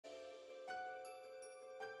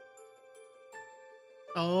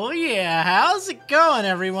Oh yeah, how's it going,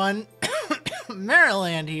 everyone?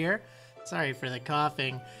 Marriland here. Sorry for the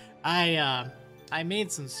coughing. I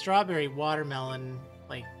made some strawberry watermelon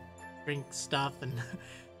like drink stuff, and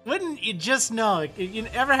wouldn't you just know? You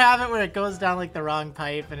ever have it where it goes down like the wrong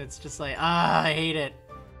pipe, and it's just like, I hate it.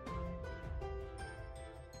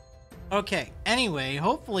 Okay, anyway,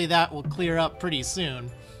 hopefully that will clear up pretty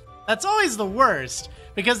soon. That's always the worst,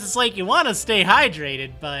 because it's like you want to stay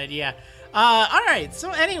hydrated, but yeah. Alright,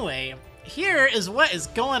 so anyway, here is what is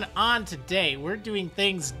going on today. We're doing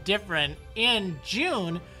things different. In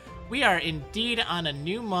June, we are indeed on a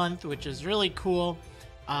new month, which is really cool.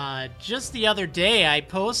 Just the other day, I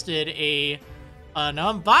posted an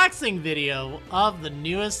unboxing video of the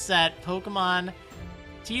newest set, Pokemon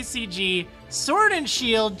TCG Sword and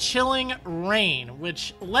Shield Chilling Reign,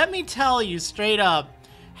 which, let me tell you straight up,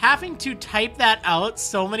 having to type that out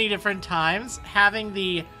so many different times, having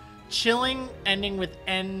the Chilling ending with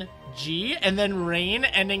NG and then Rain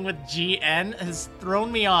ending with GN has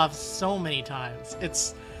thrown me off so many times.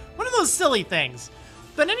 It's one of those silly things.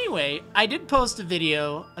 But anyway, I did post a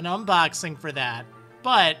video, an unboxing for that.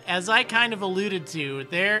 But as I kind of alluded to,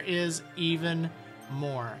 there is even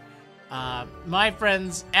more. My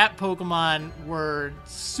friends at Pokemon were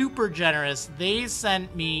super generous. They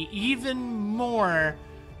sent me even more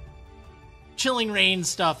Chilling Reign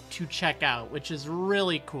stuff to check out, which is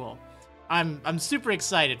really cool. I'm super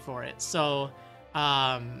excited for it. So,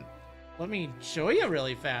 let me show you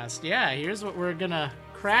really fast. Yeah, here's what we're gonna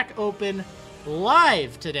crack open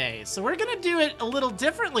live today. So we're gonna do it a little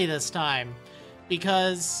differently this time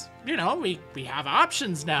because, you know, we have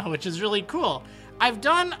options now, which is really cool. I've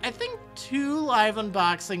done, I think, 2 live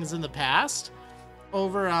unboxings in the past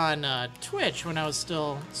over on Twitch when I was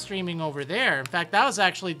still streaming over there. In fact, that was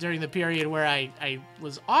actually during the period where I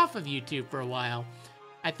was off of YouTube for a while.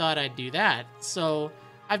 I thought I'd do that. So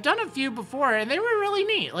I've done a few before and they were really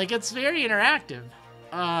neat. Like, it's very interactive.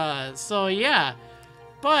 So yeah,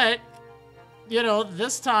 but you know,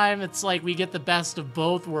 this time it's like we get the best of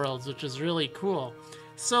both worlds, which is really cool.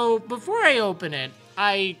 So before I open it,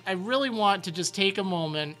 I really want to just take a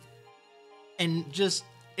moment and just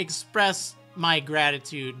express my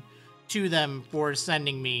gratitude to them for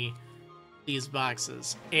sending me these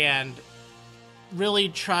boxes and really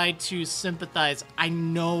try to sympathize. I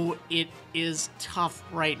know it is tough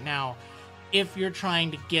right now if you're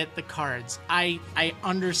trying to get the cards. I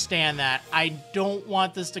understand that. I don't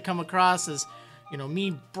want this to come across as, you know,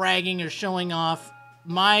 me bragging or showing off.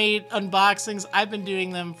 My unboxings, I've been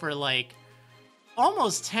doing them for like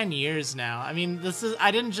almost 10 years now. I mean,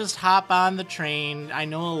 I didn't just hop on the train. I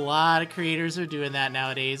know a lot of creators are doing that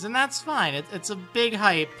nowadays, and that's fine. It's a big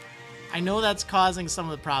hype. I know that's causing some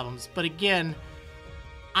of the problems, but again,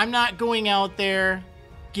 I'm not going out there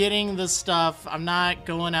getting the stuff. I'm not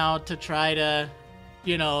going out to try to,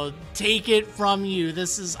 you know, take it from you.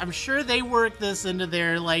 I'm sure they work this into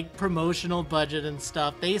their like promotional budget and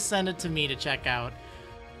stuff. They send it to me to check out.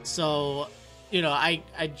 So, you know, I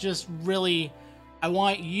just really, I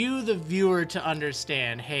want you, the viewer, to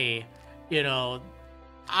understand, hey, you know,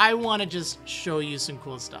 I want to just show you some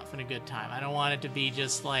cool stuff and a good time. I don't want it to be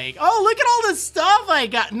just like, oh, look at all this stuff I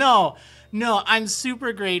got. No, I'm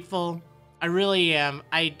super grateful. I really am.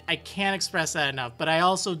 I can't express that enough, but I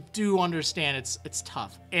also do understand it's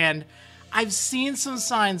tough. And I've seen some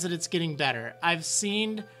signs that it's getting better. I've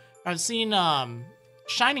seen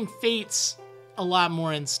Shining Fates a lot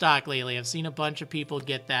more in stock lately. I've seen a bunch of people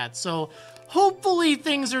get that. So hopefully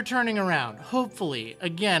things are turning around. Hopefully.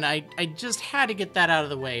 Again, I just had to get that out of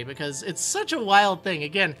the way because it's such a wild thing.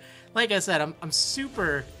 Again, like I said, I'm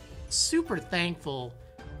super thankful.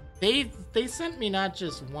 They sent me not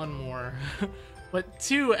just one more, but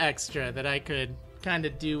 2 extra that I could kind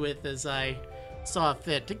of do with as I saw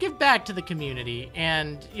fit to give back to the community.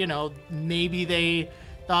 And, you know, maybe they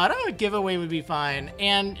thought, oh, a giveaway would be fine.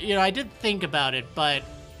 And, you know, I did think about it, but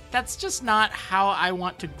that's just not how I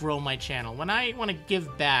want to grow my channel. When I want to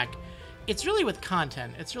give back, it's really with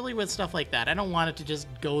content. It's really with stuff like that. I don't want it to just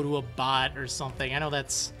go to a bot or something. I know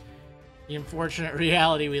that's the unfortunate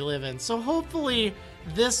reality we live in. So hopefully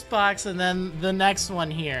this box and then the next one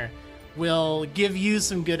here will give you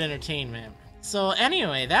some good entertainment. So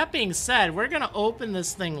anyway, that being said, we're gonna open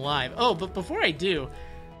this thing live. Oh, but before I do,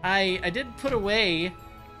 I did put away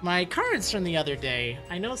my cards from the other day.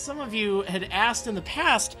 I know some of you had asked in the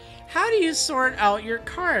past, how do you sort out your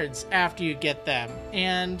cards after you get them?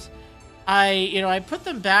 And I put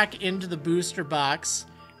them back into the booster box,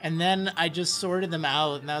 and then I just sorted them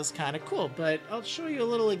out, and that was kind of cool. But I'll show you a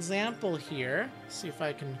little example here. See if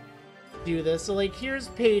I can do this. So like here's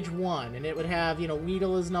page 1, and it would have, you know,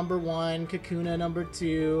 Weedle is number 1, Kakuna number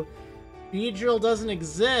 2. Beedrill doesn't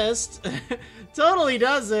exist. Totally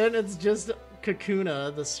doesn't. It's just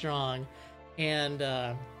Kakuna the strong. And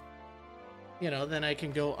you know, then I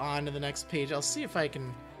can go on to the next page. I'll see if I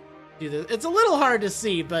can do this. It's a little hard to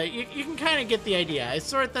see, but you can kind of get the idea. I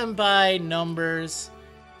sort them by numbers.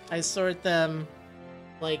 I sort them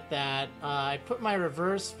like that. I put my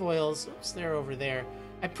reverse foils, oops, they're over there.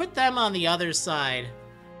 I put them on the other side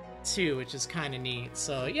too, which is kind of neat.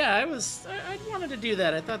 So yeah, I wanted to do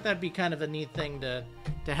that. I thought that'd be kind of a neat thing to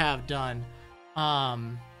have done.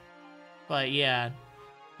 But yeah.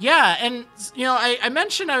 Yeah, and, you know, I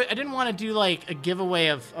mentioned I didn't want to do, like, a giveaway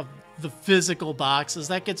of the physical boxes.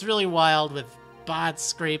 That gets really wild with bots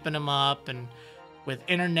scraping them up and with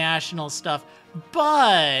international stuff.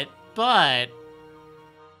 But I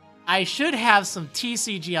should have some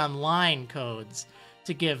TCG Online codes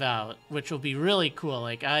to give out, which will be really cool.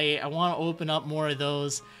 Like, I want to open up more of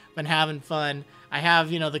those. Been having fun. I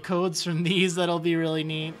have, you know, the codes from these that'll be really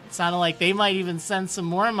neat. It sounded like they might even send some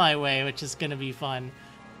more my way, which is going to be fun.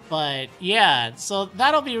 But yeah, so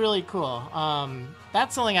that'll be really cool.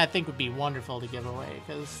 That's something I think would be wonderful to give away,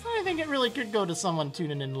 because I think it really could go to someone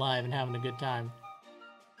tuning in live and having a good time.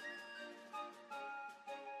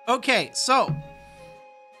 Okay, so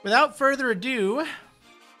without further ado,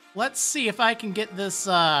 let's see if I can get this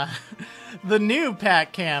the new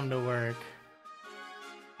pack cam to work.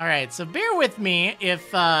 All right, so bear with me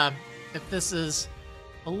if this is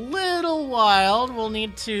a little wild. We'll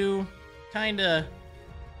need to kind of,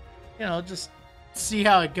 you know, just see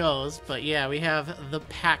how it goes. But yeah, we have the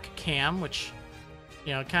pack cam, which,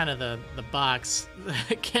 you know, kind of the box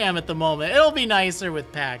cam at the moment. It'll be nicer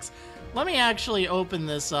with packs. Let me actually open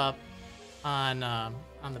this up on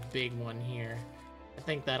the big one here. I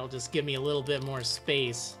think that'll just give me a little bit more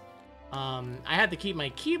space. I had to keep my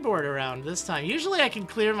keyboard around this time. Usually I can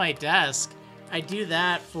clear my desk. I do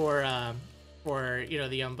that for you know,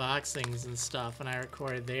 the unboxings and stuff when I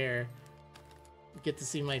record there. Get to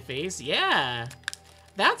see my face? Yeah!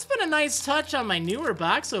 That's been a nice touch on my newer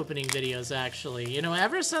box opening videos, actually. You know,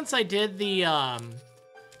 ever since I did the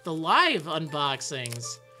live unboxings,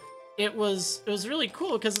 it was really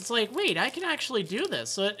cool, because it's like, wait, I can actually do this.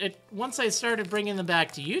 So once I started bringing them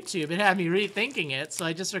back to YouTube, it had me rethinking it. So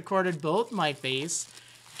I just recorded both my face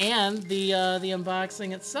and the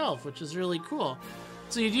unboxing itself, which is really cool.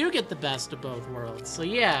 So you do get the best of both worlds. So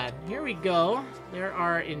yeah, here we go. There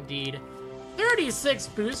are indeed 36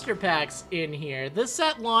 booster packs in here. This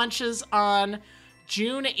set launches on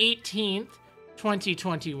June 18th,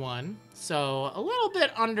 2021. So a little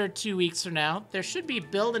bit under 2 weeks from now. There should be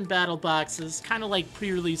build and battle boxes, kind of like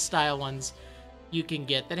pre-release style ones you can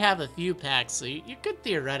get that have a few packs, so you could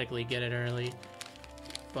theoretically get it early.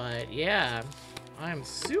 But yeah, I'm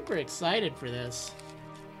super excited for this.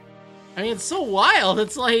 I mean, it's so wild.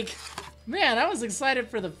 It's like, man, I was excited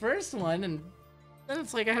for the first one, and then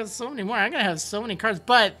it's like I have so many more. I'm gonna have so many cards,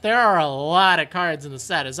 but there are a lot of cards in the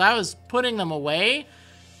set. As I was putting them away,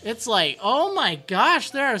 it's like, oh my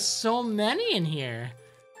gosh, there are so many in here.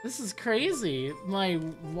 This is crazy. My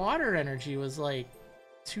water energy was like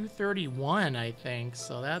 231, I think.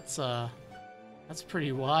 So that's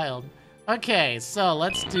pretty wild. Okay, so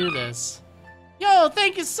let's do this. Yo,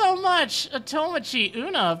 thank you so much, Atomachi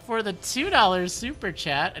Una, for the $2 super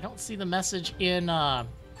chat. I don't see the message in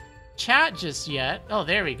chat just yet. Oh,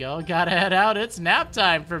 there we go. Gotta head out. It's nap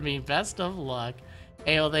time for me. Best of luck.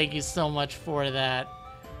 Ayo, thank you so much for that.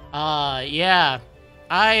 Yeah,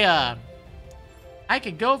 I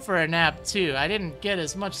could go for a nap too. I didn't get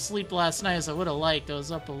as much sleep last night as I would have liked. I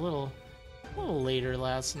was up a little later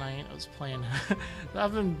last night. I was playing,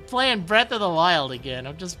 I've been playing Breath of the Wild again.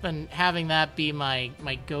 I've just been having that be my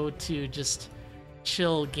go-to just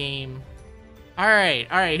chill game. All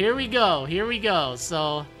right, here we go.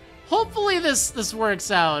 So hopefully this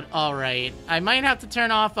works out all right. I might have to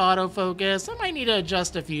turn off autofocus. I might need to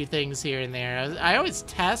adjust a few things here and there. I always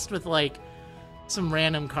test with like some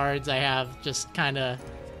random cards I have just kind of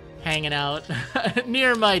hanging out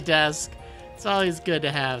near my desk. It's always good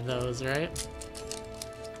to have those, right?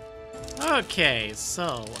 Okay,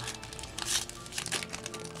 so.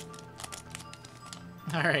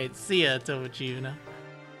 All right, see ya, Tomochivna.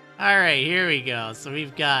 All right, here we go. So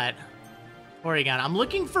we've got Porygon. I'm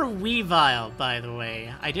looking for Weavile, by the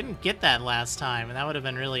way. I didn't get that last time, and that would have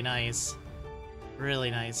been really nice.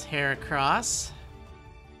 Really nice. Heracross.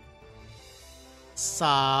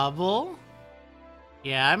 Sobble.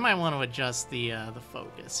 Yeah, I might want to adjust the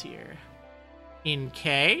focus here. In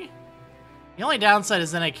K. You The only downside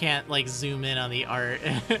is then I can't, like, zoom in on the art.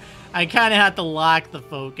 I kind of have to lock the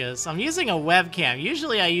focus. I'm using a webcam.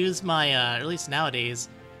 Usually I use my, or at least nowadays,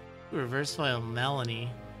 reverse file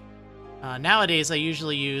Melanie. Nowadays I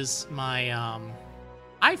usually use my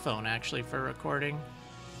iPhone, actually, for recording.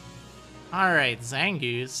 Alright,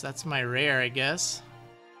 Zangoose. That's my rare, I guess.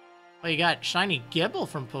 Oh, you got Shiny Gibble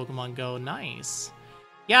from Pokemon Go. Nice.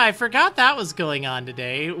 Yeah, I forgot that was going on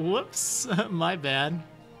today. Whoops. My bad.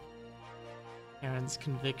 Aaron's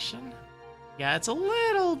Conviction. Yeah, it's a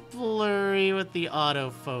little blurry with the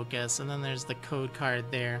autofocus, and then there's the code card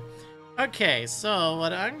there. Okay, so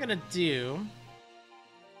what I'm gonna do...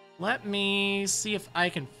 Let me see if I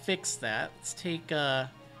can fix that. Let's take, I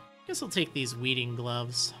guess we'll take these weeding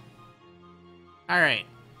gloves. Alright,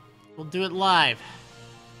 we'll do it live.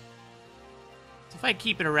 So if I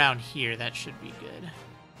keep it around here, that should be good.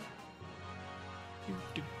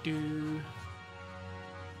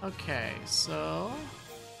 Okay, so...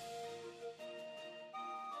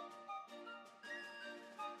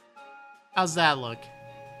 How's that look?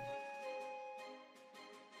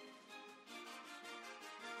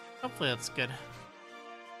 Hopefully that's good.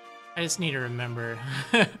 I just need to remember.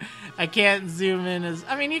 I can't zoom in as...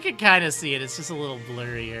 I mean, you can kind of see it. It's just a little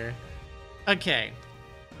blurrier. Okay.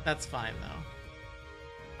 That's fine,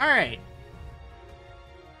 though. Alright.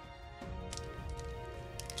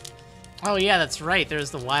 Oh, yeah, that's right.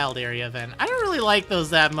 There's the wild area event. I don't really like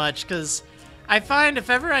those that much, because I find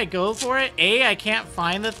if ever I go for it, A, I can't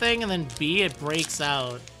find the thing, and then B, it breaks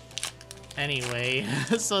out. Anyway.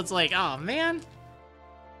 So it's like, oh, man.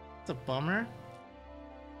 It's a bummer.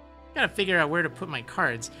 Gotta figure out where to put my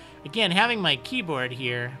cards. Again, having my keyboard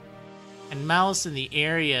here and mouse in the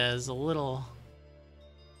area is a little,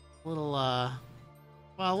 well,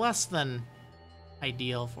 less than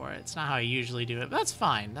ideal for it. It's not how I usually do it, but that's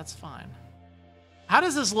fine. That's fine. How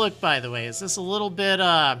does this look, by the way? Is this a little bit,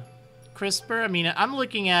 crisper? I mean, I'm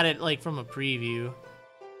looking at it, like, from a preview,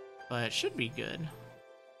 but it should be good.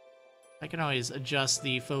 I can always adjust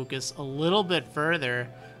the focus a little bit further.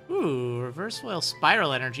 Ooh, reverse foil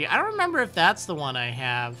spiral energy. I don't remember if that's the one I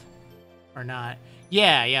have or not.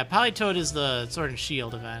 Yeah, Politoed is the Sword and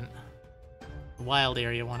Shield event. The wild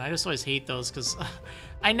area one. I just always hate those because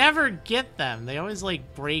I never get them. They always,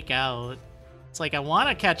 like, break out. It's like I want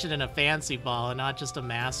to catch it in a fancy ball and not just a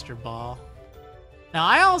master ball. Now,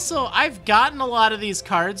 I've gotten a lot of these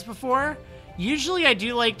cards before. Usually I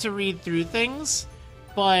do like to read through things,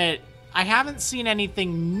 but I haven't seen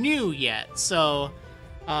anything new yet, so...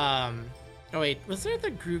 oh wait, was there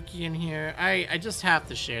the Grookey in here? I just have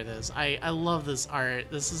to share this. I love this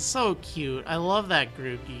art. This is so cute. I love that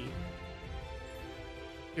Grookey.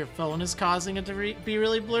 Your phone is causing it to be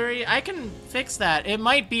really blurry? I can fix that. It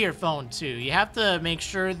might be your phone too. You have to make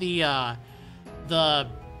sure the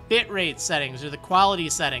bitrate settings or the quality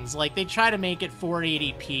settings, like they try to make it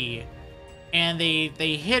 480p. And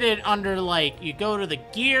they hit it under, like, you go to the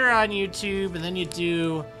gear on YouTube and then you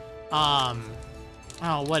do, oh,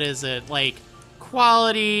 what is it? Like,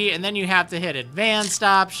 quality, and then you have to hit advanced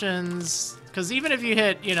options. Because even if you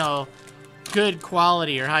hit, you know, good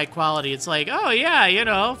quality or high quality, it's like, oh, yeah, you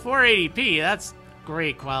know, 480p, that's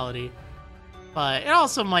great quality. But it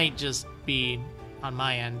also might just be on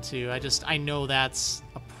my end, too. I know that's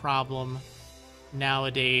a problem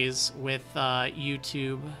nowadays with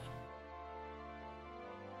YouTube.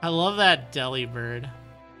 I love that Delibird.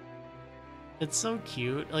 It's so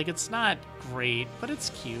cute. Like, it's not great, but it's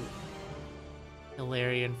cute.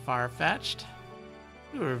 Hilarion Farfetch'd.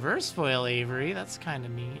 Ooh, reverse foil Avery. That's kind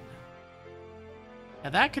of neat. Yeah,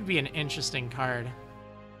 that could be an interesting card.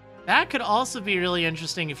 That could also be really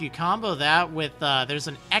interesting if you combo that with, there's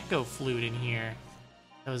an Echo Flute in here.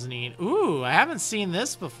 That was neat. Ooh, I haven't seen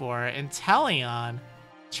this before. Inteleon.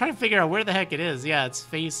 Trying to figure out where the heck it is. Yeah, its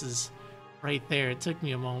face is right there. It took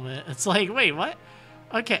me a moment. It's like, wait, what?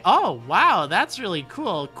 Okay, oh, wow, that's really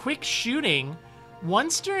cool. Quick shooting.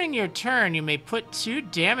 Once during your turn, you may put 2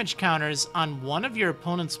 damage counters on one of your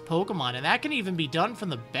opponent's Pokemon, and that can even be done from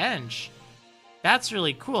the bench. That's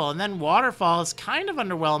really cool. And then Waterfall is kind of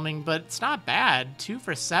underwhelming, but it's not bad. 2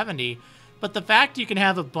 for 70. But the fact you can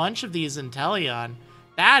have a bunch of these in Inteleon,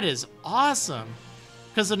 that is awesome.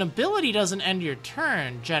 Because an ability doesn't end your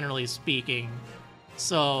turn, generally speaking.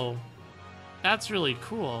 So, that's really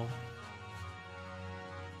cool.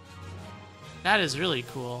 That is really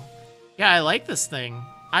cool. Yeah, I like this thing.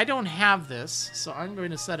 I don't have this, so I'm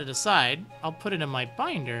going to set it aside. I'll put it in my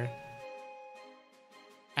binder.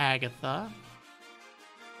 Agatha.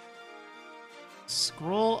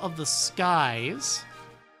 Scroll of the Skies.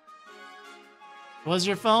 Was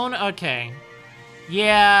your phone? Okay.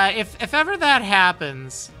 Yeah, if ever that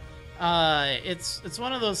happens, It's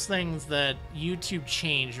one of those things that YouTube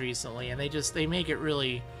changed recently, and they make it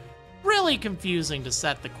really confusing to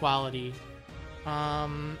set the quality.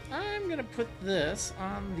 I'm gonna put this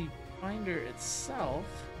on the binder itself.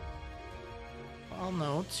 I'll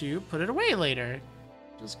know to put it away later,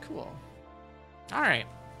 which is cool. All right.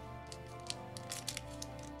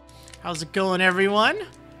 How's it going, everyone?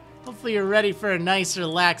 Hopefully you're ready for a nice,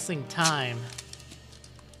 relaxing time.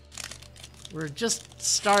 We're just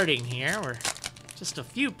starting here. We're just a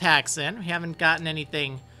few packs in. We haven't gotten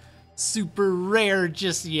anything super rare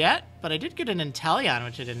just yet, but I did get an Inteleon,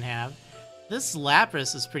 which I didn't have. This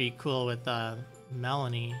Lapras is pretty cool with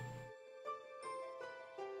Melanie.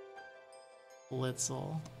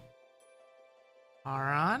 Blitzel.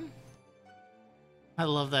 Aron. I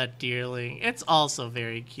love that Deerling. It's also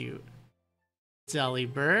very cute.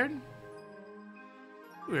 Delibird.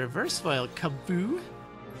 Reverse foil Kaboo.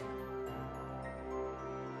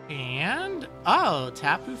 And, oh,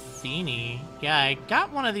 Tapu Fini. Yeah, I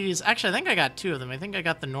got one of these. Actually, I think I got two of them. I think I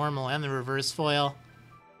got the normal and the reverse foil.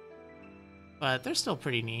 But they're still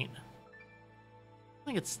pretty neat. I don't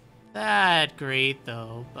think it's that great,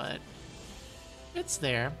 though, but it's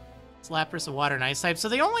there. It's Lapras, a water and ice type. So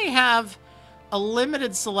they only have a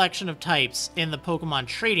limited selection of types in the Pokemon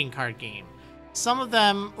trading card game. Some of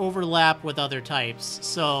them overlap with other types.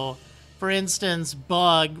 So, for instance,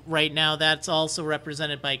 Bug, right now, that's also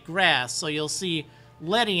represented by grass. So you'll see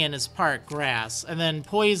Ledian is part grass. And then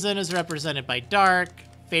Poison is represented by dark.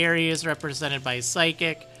 Fairy is represented by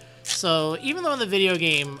psychic. So even though in the video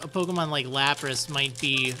game, a Pokemon like Lapras might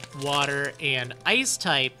be water and ice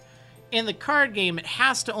type, in the card game, it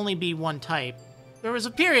has to only be one type. There was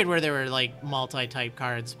a period where there were like multi-type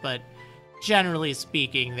cards, but generally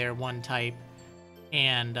speaking, they're one type.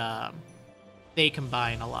 And they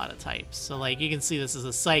combine a lot of types. So like you can see this is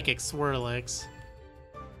a Psychic Swirlix.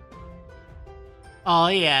 Oh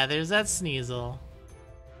yeah, there's that Sneasel.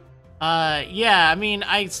 Yeah, I mean,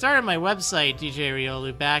 I started my website, DJ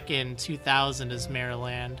Riolu, back in 2000 as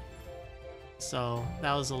Marriland. So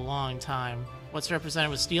that was a long time. What's represented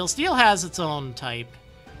with Steel? Steel has its own type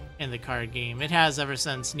in the card game. It has ever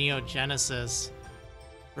since Neo Genesis.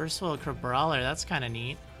 Versatile Crabrawler, that's kind of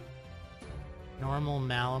neat. Normal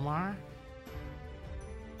Malamar.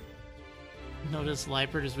 Notice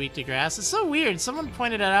Liepard is weak to grass. It's so weird. Someone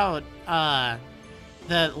pointed it out that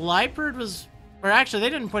Liepard was... Or actually, they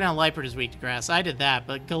didn't point out Liepard is weak to grass. I did that.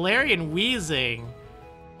 But Galarian Weezing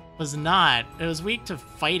was not. It was weak to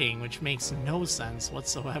fighting, which makes no sense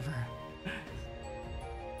whatsoever.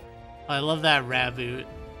 I love that Raboot.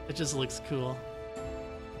 It just looks cool.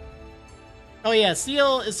 Oh yeah,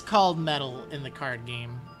 Steel is called Metal in the card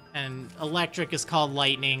game. And Electric is called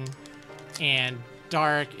Lightning. And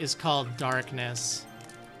Dark is called Darkness.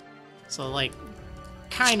 So, like,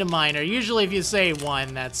 kind of minor. Usually if you say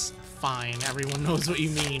one, that's fine. Everyone knows what you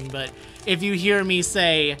mean. But if you hear me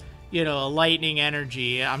say, you know, lightning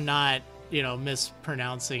energy, I'm not, you know,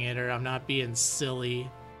 mispronouncing it, or I'm not being silly.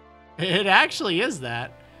 It actually is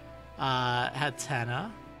that.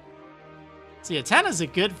 Hatena. See, Hatena's a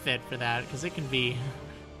good fit for that, because it can be...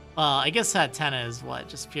 Well, I guess Hatena is what?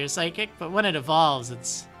 Just pure Psychic? But when it evolves,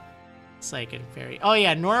 it's Psychic Fairy. Oh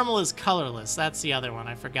yeah, Normal is colorless. That's the other one.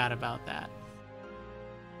 I forgot about that.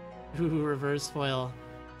 Ooh, reverse foil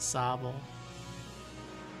Sobble.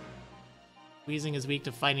 Weezing is weak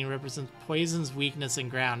to fighting, represents Poison's weakness in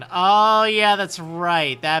ground. Oh yeah, that's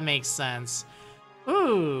right. That makes sense.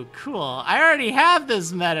 Ooh, cool. I already have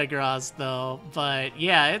this Metagross though, but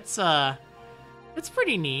yeah, it's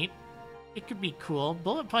pretty neat. It could be cool.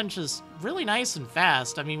 Bullet Punch is really nice and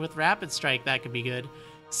fast. I mean, with Rapid Strike, that could be good.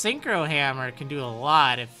 Synchro Hammer can do a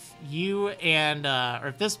lot if you and, or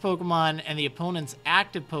if this Pokemon and the opponent's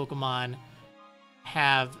active Pokemon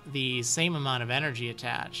have the same amount of energy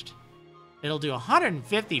attached. It'll do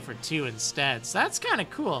 150 for 2 instead, so that's kind of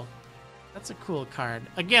cool. That's a cool card.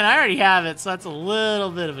 Again, I already have it, so that's a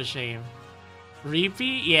little bit of a shame.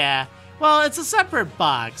 Repeat? Yeah. Well, it's a separate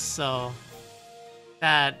box, so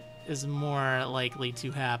that is more likely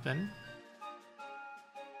to happen.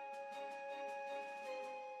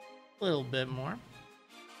 A little bit more.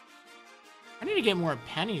 I need to get more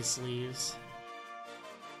penny sleeves.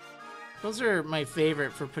 Those are my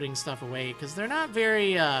favorite for putting stuff away, because they're not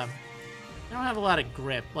very, they don't have a lot of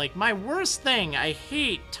grip. Like, my worst thing, I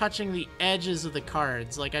hate touching the edges of the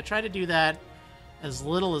cards. Like, I try to do that as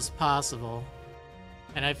little as possible.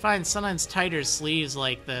 And I find sometimes tighter sleeves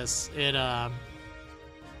like this, it, I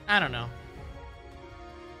don't know.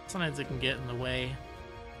 Sometimes it can get in the way.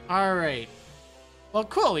 Alright. Well,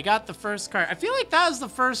 cool, we got the first card. I feel like that was the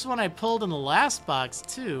first one I pulled in the last box,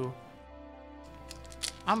 too.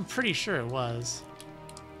 I'm pretty sure it was.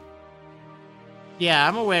 Yeah,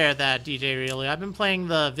 I'm aware of that, DJ Really. I've been playing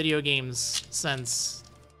the video games since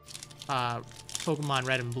Pokemon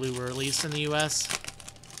Red and Blue were released in the US.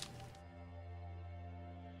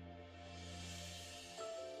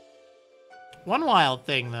 One wild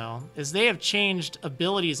thing, though, is they have changed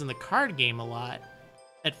abilities in the card game a lot.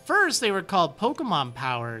 At first, they were called Pokemon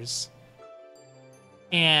powers.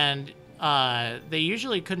 And they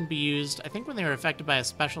usually couldn't be used, I think, when they were affected by a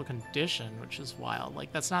special condition, which is wild.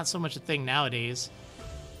 Like, that's not so much a thing nowadays.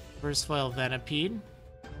 Versatile Venipede.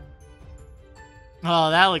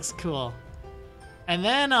 Oh, that looks cool. And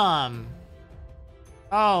then,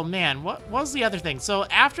 oh man, what was the other thing? So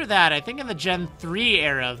after that, I think in the Gen 3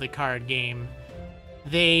 era of the card game,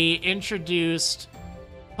 they introduced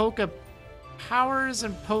Poke Powers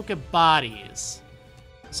and Poke Bodies.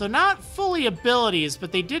 So not fully abilities,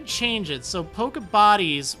 but they did change it. So Poke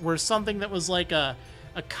Bodies were something that was like a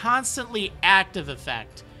constantly active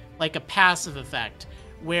effect, like a passive effect.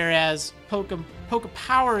 Whereas Poke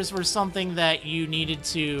Powers were something that you needed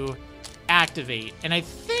to activate. And I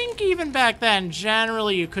think even back then,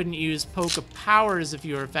 generally you couldn't use Poke Powers if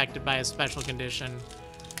you were affected by a special condition,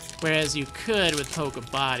 whereas you could with Poke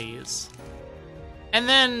Bodies. And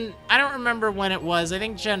then, I don't remember when it was, I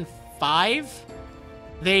think Gen 5?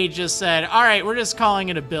 They just said, all right, we're just calling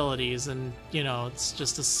it abilities, and, you know, it's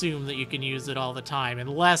just assumed that you can use it all the time,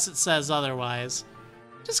 unless it says otherwise.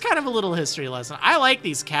 Just kind of a little history lesson. I like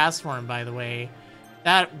these cast form, by the way.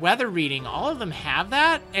 That weather reading, all of them have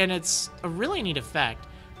that, and it's a really neat effect.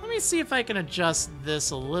 Let me see if I can adjust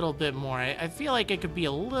this a little bit more. I feel like it could be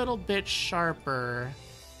a little bit sharper,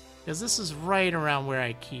 because this is right around where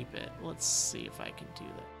I keep it. Let's see if I can do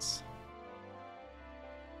this.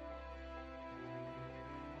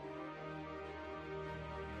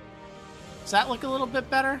 Does that look a little bit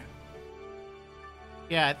better?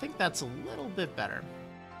 Yeah, I think that's a little bit better.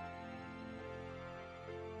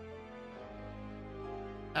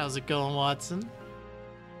 How's it going, Watson?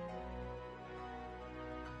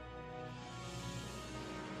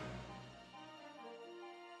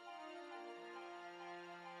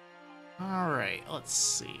 Alright, let's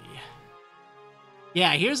see.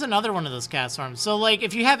 Yeah, here's another one of those cast forms. So, like,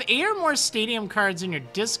 if you have 8 or more stadium cards in your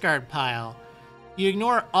discard pile, you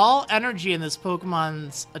ignore all energy in this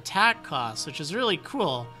Pokemon's attack cost, which is really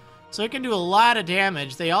cool. So it can do a lot of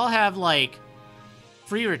damage. They all have, like,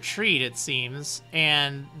 free retreat, it seems,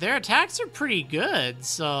 and their attacks are pretty good,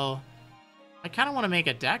 so I kind of want to make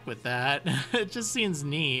a deck with that. It just seems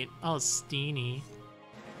neat. Oh, Steenie.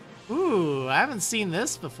 Ooh, I haven't seen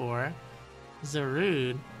this before.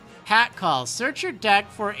 Zarude. Hat Call. Search your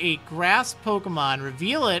deck for a grass Pokemon,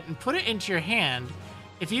 reveal it, and put it into your hand.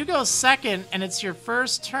 If you go second and it's your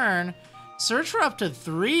first turn, search for up to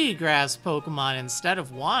 3 grass Pokemon instead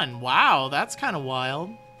of 1. Wow, that's kind of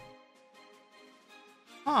wild.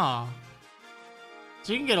 Huh.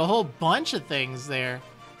 So you can get a whole bunch of things there.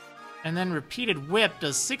 And then Repeated Whip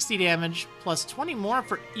does 60 damage plus 20 more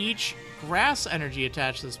for each grass energy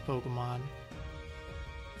attached to this Pokemon.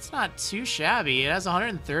 It's not too shabby. It has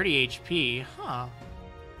 130 HP. Huh. Well,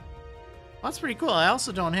 that's pretty cool. I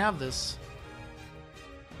also don't have this.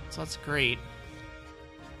 So that's great.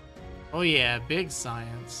 Oh yeah, big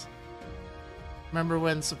science. Remember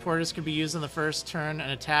when supporters could be used in the first turn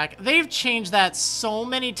and attack? They've changed that so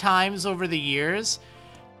many times over the years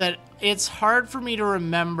that it's hard for me to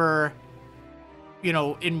remember, you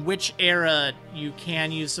know, in which era you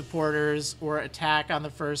can use supporters or attack on the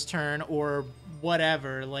first turn or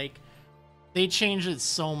whatever. Like, they changed it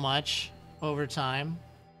so much over time.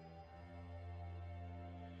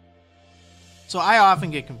 So I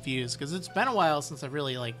often get confused because it's been a while since I've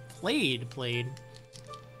really, like, played.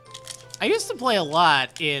 I used to play a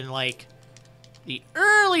lot in, like, the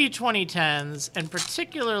early 2010s and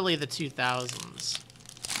particularly the 2000s.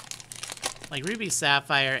 Like, Ruby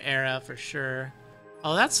Sapphire era for sure.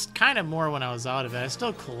 Oh, that's kind of more when I was out of it. I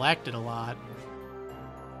still collected a lot.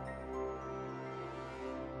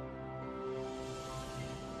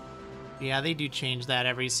 Yeah, they do change that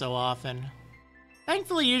every so often.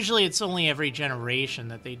 Thankfully, usually it's only every generation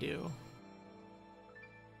that they do.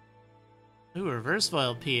 Ooh, Reverse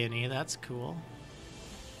Foil Peony, that's cool.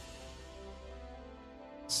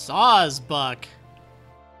 Sawsbuck.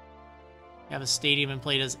 You have a stadium and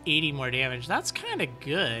play does 80 more damage. That's kind of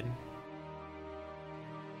good.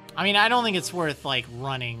 I mean, I don't think it's worth, like,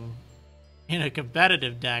 running in a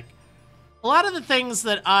competitive deck. A lot of the things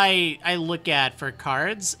that I look at for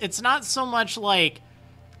cards, it's not so much, like,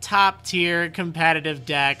 top-tier competitive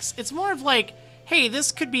decks. It's more of, like, hey,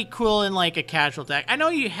 this could be cool in, like, a casual deck. I know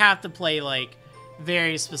you have to play, like,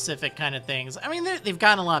 very specific kind of things. I mean, they've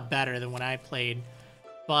gotten a lot better than when I played,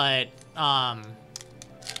 but,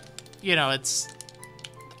 you know, it's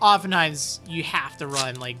oftentimes you have to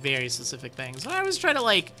run, like, very specific things. And I always try to,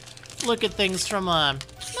 like, look at things from a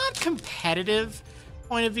not competitive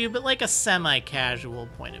point of view, but, like, a semi-casual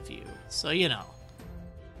point of view. So, you know,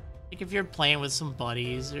 like, if you're playing with some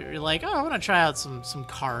buddies, or you're like, oh, I want to try out some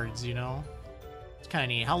cards, you know? It's kind of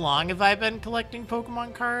neat. How long have I been collecting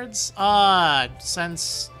Pokemon cards?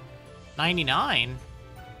 Since 99.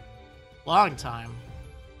 Long time.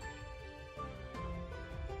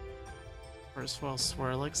 First foil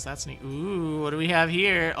Swirlix, that's neat. Ooh, what do we have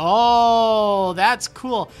here? Oh, that's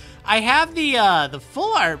cool. I have the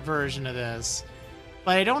full art version of this,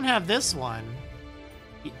 but I don't have this one.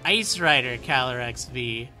 The Ice Rider Calyrex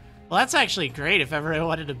V. Well, that's actually great if ever I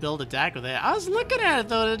wanted to build a deck with it. I was looking at it,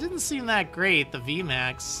 though, it didn't seem that great, the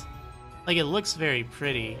VMAX. Like, it looks very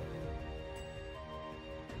pretty.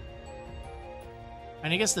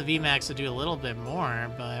 And I guess the VMAX would do a little bit more,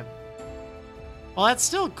 but... well, that's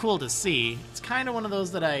still cool to see. It's kind of one of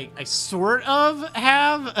those that I sort of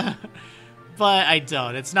have, but I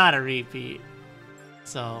don't. It's not a repeat.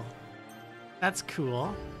 So, that's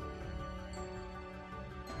cool.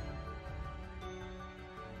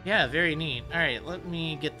 Yeah, very neat. Alright, let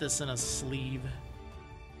me get this in a sleeve.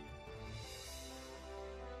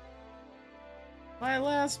 My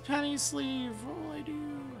last penny sleeve, what will I do?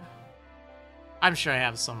 I'm sure I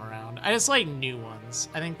have some around. I just like new ones.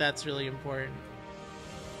 I think that's really important.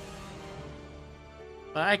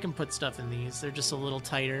 But I can put stuff in these. They're just a little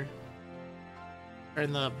tighter. Or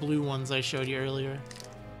in the blue ones I showed you earlier.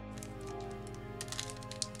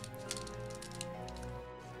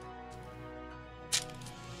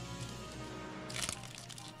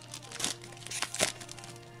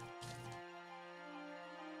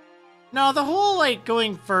 No, the whole, like,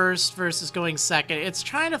 going first versus going second, it's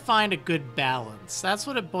trying to find a good balance. That's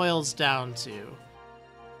what it boils down to.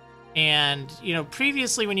 And, you know,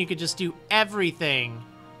 previously when you could just do everything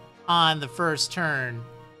on the first turn,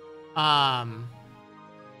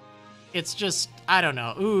 it's just, I don't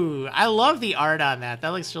know. Ooh, I love the art on that. That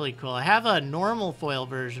looks really cool. I have a normal foil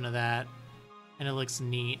version of that, and it looks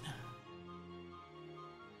neat.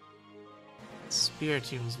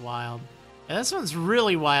 Spiritom's wild. Yeah, this one's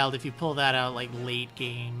really wild if you pull that out, like, late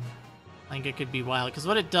game. I think it could be wild, because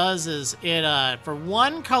what it does is it, for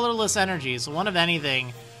one colorless energy, so one of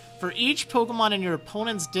anything, for each Pokemon in your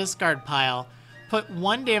opponent's discard pile, put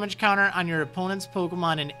one damage counter on your opponent's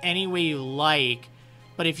Pokemon in any way you like,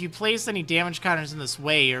 but if you place any damage counters in this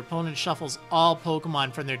way, your opponent shuffles all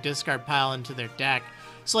Pokemon from their discard pile into their deck.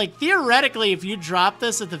 So, like, theoretically, if you drop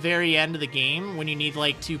this at the very end of the game, when you need,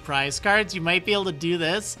 like, 2 prize cards, you might be able to do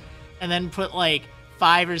this, and then put, like,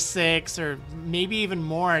 5 or 6, or maybe even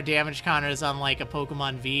more damage counters on, like, a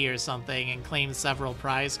Pokemon V or something, and claim several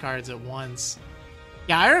prize cards at once.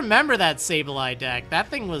 Yeah, I remember that Sableye deck. That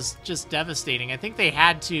thing was just devastating. I think they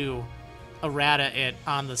had to errata it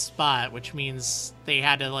on the spot, which means they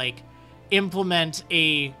had to, like, implement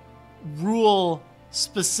a rule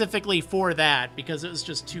specifically for that, because it was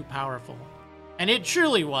just too powerful. And it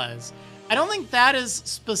truly was. I don't think that is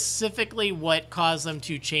specifically what caused them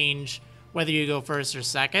to change whether you go first or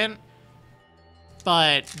second,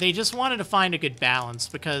 but they just wanted to find a good balance,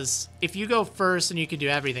 because if you go first and you can do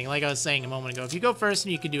everything, like I was saying a moment ago, if you go first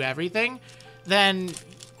and you can do everything, then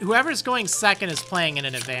whoever's going second is playing at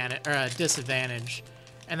an advantage or a disadvantage,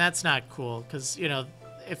 and that's not cool, because, you know,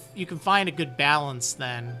 if you can find a good balance,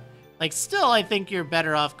 then, like, still I think you're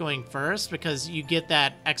better off going first, because you get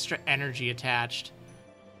that extra energy attached.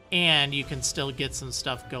 And you can still get some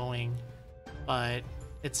stuff going, but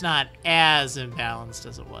it's not as imbalanced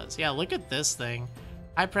as it was. Yeah, look at this thing.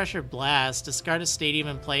 High pressure blast. Discard a stadium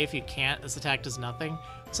and play if you can't. This attack does nothing.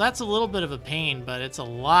 So that's a little bit of a pain, but it's a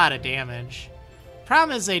lot of damage.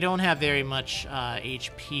 Problem is they don't have very much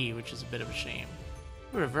HP, which is a bit of a shame.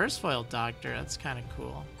 Ooh, reverse foil Doctor. That's kind of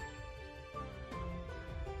cool.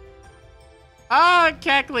 Ah,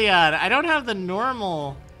 Kecleon. I don't have the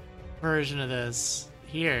normal version of this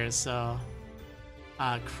here, so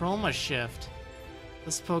Chroma Shift.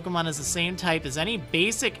 This Pokemon is the same type as any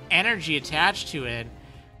basic energy attached to it.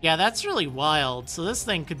 Yeah, that's really wild. So this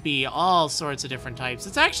thing could be all sorts of different types.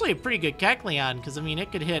 It's actually a pretty good Kecleon, because, I mean,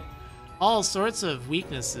 it could hit all sorts of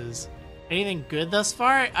weaknesses. Anything good thus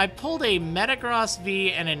far? I pulled a Metagross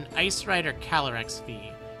V and an Ice Rider Calyrex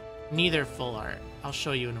V. Neither full art. I'll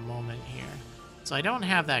show you in a moment here. So I don't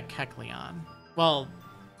have that Kecleon. Well,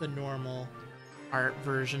 the normal art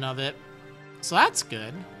version of it. So that's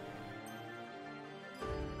good.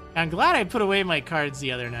 I'm glad I put away my cards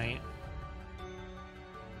the other night.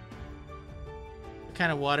 What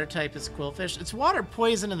kind of water type is Quillfish? It's water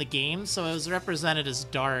poison in the game, so it was represented as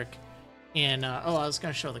dark in... oh, I was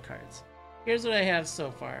going to show the cards. Here's what I have so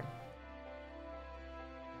far.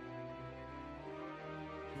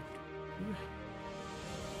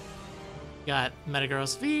 Got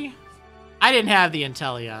Metagross V. I didn't have the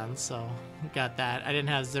Inteleon, so got that. I didn't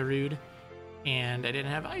have Zarude, and I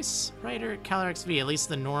didn't have Ice Rider Calyrex V, at least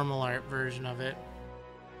the normal art version of it.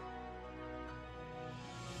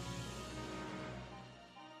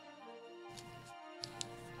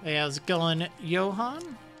 Hey, how's it going, Johan?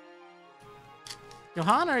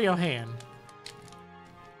 Johan or Johan?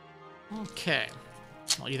 Okay.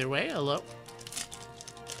 Well, either way, hello.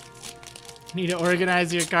 Need to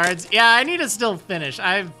organize your cards? Yeah, I need to still finish.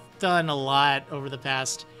 I've done a lot over the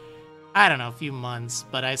past, I don't know, a few months,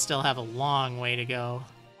 but I still have a long way to go.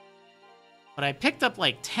 But I picked up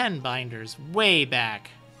like 10 binders way back.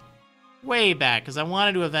 Way back, because I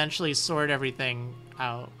wanted to eventually sort everything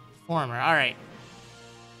out for me. All right.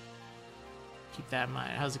 Keep that in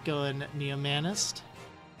mind. How's it going, Neomanist?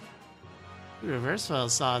 Reverse Foil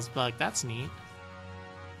Sawsbuck, that's neat.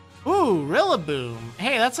 Ooh, Rillaboom.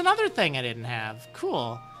 Hey, that's another thing I didn't have.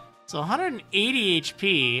 Cool. So 180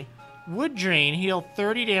 HP, Wood Drain, heal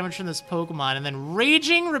 30 damage from this Pokemon, and then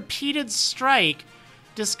Raging Repeated Strike,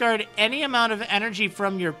 discard any amount of energy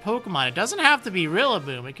from your Pokemon. It doesn't have to be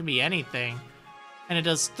Rillaboom, it can be anything. And it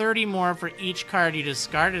does 30 more for each card you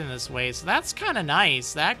discarded in this way, so that's kind of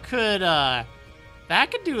nice. That could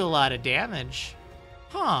do a lot of damage.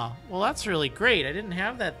 Huh, well that's really great. I didn't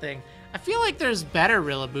have that thing. I feel like there's better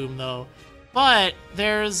Rillaboom though, but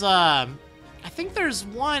there's I think there's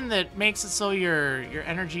one that makes it so your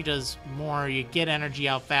energy does more, you get energy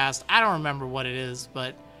out fast. I don't remember what it is,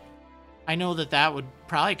 but I know that would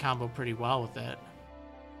probably combo pretty well with it.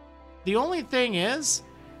 The only thing is,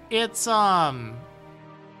 it's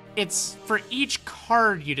for each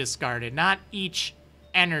card you discarded, not each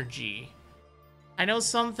energy. I know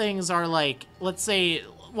some things are like, let's say,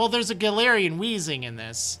 well, there's a Galarian Weezing in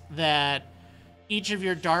this, that each of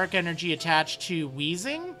your dark energy attached to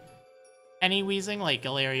Weezing, any Weezing, like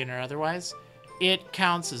Galarian or otherwise, it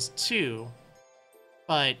counts as 2.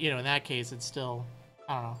 But, you know, in that case, it's still,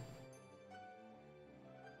 I don't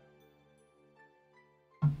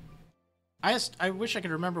know. I wish I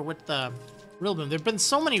could remember what the Rillaboom. There've been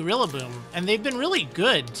so many Rillaboom, and they've been really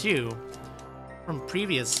good, too, from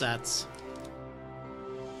previous sets.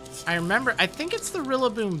 I remember, I think it's the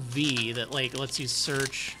Rillaboom V that, like, lets you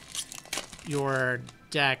search your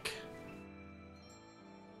deck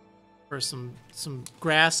for some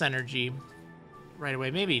grass energy right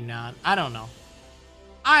away. Maybe not. I don't know.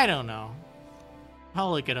 I don't know.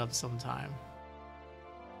 I'll look it up sometime.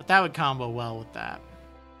 But that would combo well with that.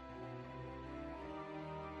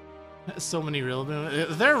 So many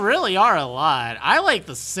Rillaboom. There really are a lot. I like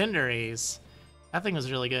the Cinderace. That thing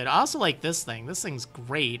was really good. I also like this thing. This thing's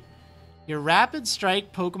great. Your Rapid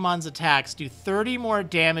Strike Pokemon's attacks do 30 more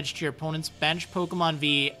damage to your opponent's bench Pokemon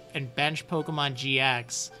V and bench Pokemon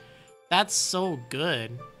GX. That's so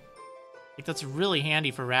good. Like, that's really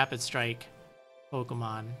handy for Rapid Strike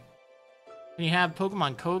Pokemon. And you have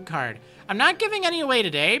Pokemon Code Card. I'm not giving any away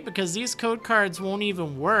today because these code cards won't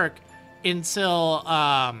even work until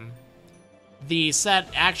the set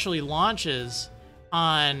actually launches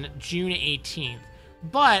on June 18th.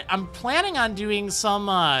 But I'm planning on doing some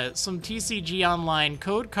TCG Online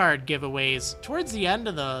code card giveaways towards the end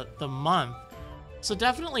of the month. So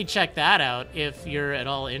definitely check that out if you're at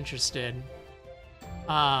all interested.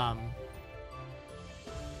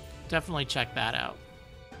 Definitely check that out.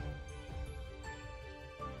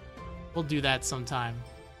 We'll do that sometime.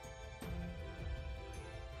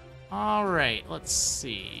 All right, let's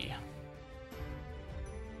see.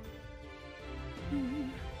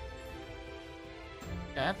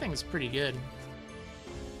 Yeah, that thing's pretty good.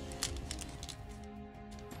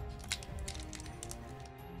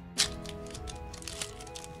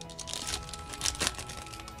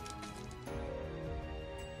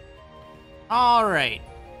 All right.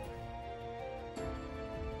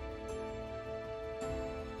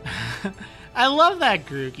 I love that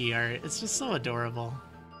Grookey art. It's just so adorable.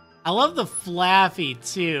 I love the Flaffy,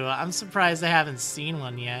 too. I'm surprised I haven't seen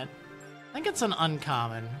one yet. I think it's an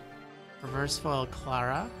uncommon. Reverse Foil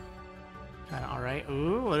Clara. Kind of alright.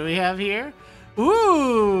 Ooh, what do we have here?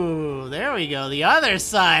 Ooh, there we go. The other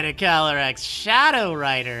side of Calyrex. Shadow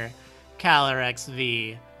Rider Calyrex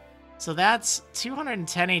V. So that's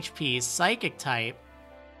 210 HP, Psychic type.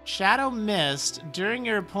 Shadow Mist. During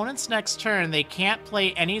your opponent's next turn, they can't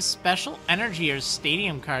play any special energy or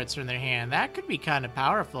stadium cards from their hand. That could be kind of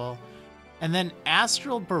powerful. And then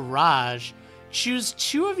Astral Barrage. Choose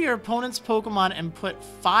 2 of your opponent's Pokemon and put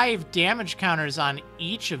 5 damage counters on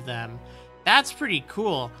each of them. That's pretty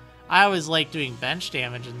cool. I always like doing bench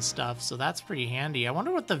damage and stuff, so that's pretty handy. I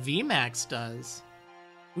wonder what the VMAX does.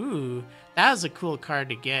 Ooh, that is a cool card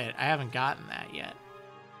to get. I haven't gotten that yet.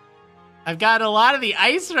 I've got a lot of the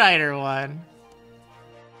Ice Rider one.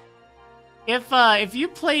 If you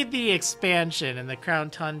played the expansion in the Crown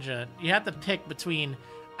Tundra, you have to pick between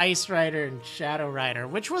Ice Rider and Shadow Rider.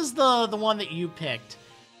 Which was the one that you picked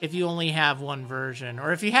if you only have one version?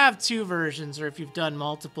 Or if you have 2 versions, or if you've done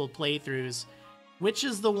multiple playthroughs, which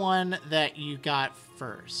is the one that you got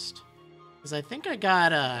first? Because I think I got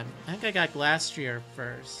Glastrier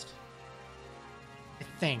first. I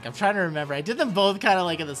think. I'm trying to remember. I did them both kind of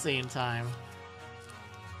like at the same time.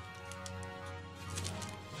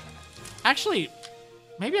 Actually,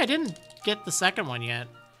 maybe I didn't get the second one yet.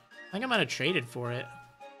 I think I might have traded for it.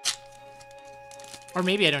 Or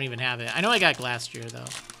maybe I don't even have it. I know I got Glastrier, though.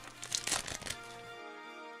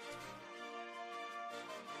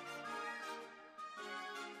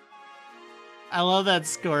 I love that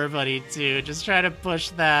Score Buddy, too. Just try to push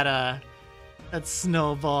that, that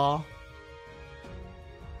snowball.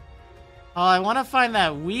 Oh, I want to find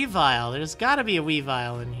that Weavile. There's got to be a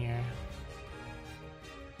Weavile in here.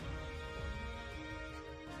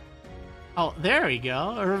 Oh, there we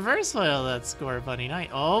go. A reverse foil that Score Bunny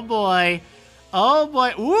Knight. Oh boy. Oh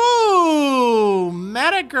boy. Ooh!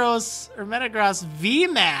 Metagross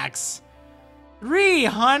VMAX.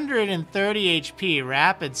 330 HP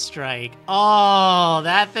Rapid Strike. Oh,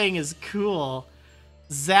 that thing is cool.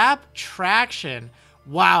 Zap Traction.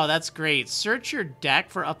 Wow, that's great. Search your deck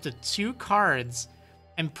for up to 2 cards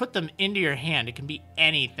and put them into your hand. It can be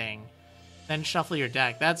anything. Then shuffle your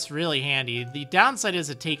deck. That's really handy. The downside is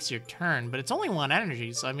it takes your turn, but it's only 1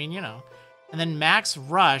 energy, so I mean, you know. And then Max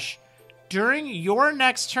Rush. During your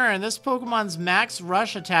next turn, this Pokemon's Max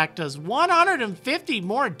Rush attack does 150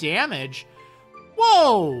 more damage.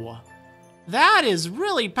 Whoa! That is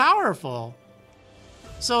really powerful.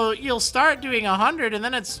 So you'll start doing 100, and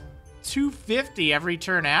then it's 250 every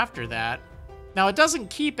turn after that. Now, it doesn't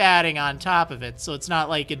keep adding on top of it, so it's not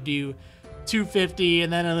like it'd do 250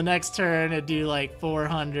 and then in the next turn it'd do like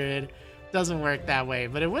 400. Doesn't work that way,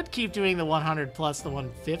 but it would keep doing the 100 plus the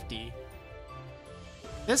 150.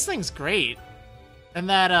 This thing's great. And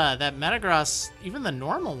that Metagross, even the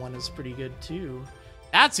normal one, is pretty good too.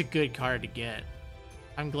 That's a good card to get.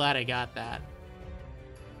 I'm glad I got that.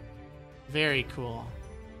 Very cool.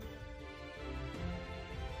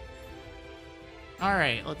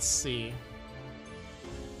 Alright, let's see.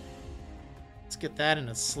 Let's get that in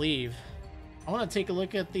a sleeve. I want to take a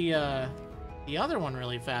look at the other one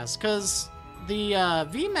really fast, because the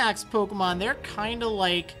VMAX Pokemon, they're kind of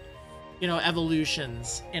like, you know,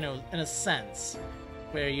 evolutions, you know, in a sense,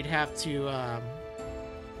 where you'd have to,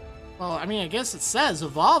 well, I mean, I guess it says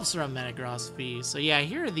evolves from Metagross V, so yeah,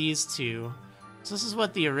 here are these 2. So this is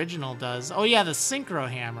what the original does. Oh yeah, the Synchro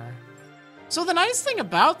Hammer. So the nice thing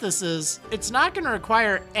about this is it's not going to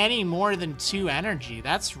require any more than 2 energy.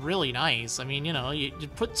 That's really nice. I mean, you know, you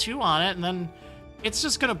put 2 on it, and then it's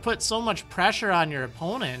just going to put so much pressure on your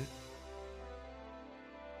opponent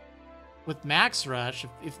with Max Rush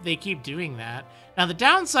if they keep doing that. Now, the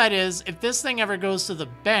downside is if this thing ever goes to the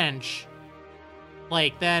bench,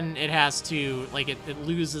 like, then it has to, like, it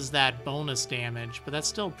loses that bonus damage, but that's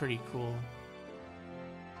still pretty cool.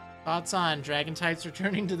 Thoughts on Dragon types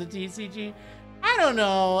returning to the TCG? I don't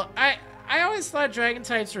know. I always thought Dragon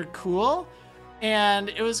types were cool, and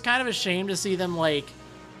it was kind of a shame to see them, like,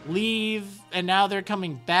 leave, and now they're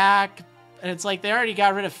coming back, and it's like they already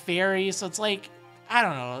got rid of Fairy, so it's like, I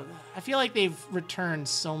don't know. I feel like they've returned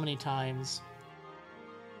so many times.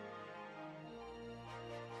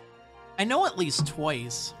 I know at least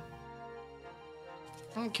twice.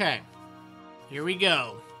 Okay. Here we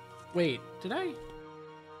go. Wait, did I?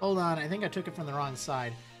 Hold on, I think I took it from the wrong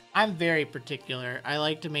side. I'm very particular. I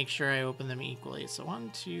like to make sure I open them equally. So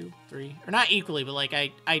 1, 2, 3, or not equally, but like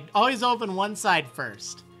I always open one side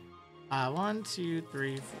first. 1, 2,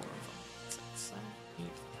 3, 4, 5, 6, 7, 8,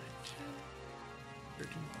 9, 10,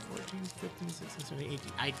 13, 14, 15, 16, 17,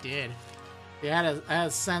 18. I did. Yeah, I had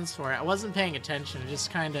a sense for it. I wasn't paying attention. I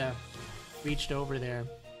just kind of reached over there.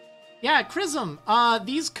 Yeah, Chrism,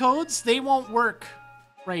 these codes, they won't work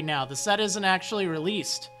right now. The set isn't actually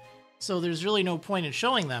released, so there's really no point in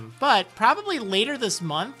showing them. But probably later this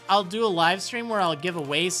month, I'll do a live stream where I'll give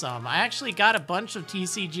away some. I actually got a bunch of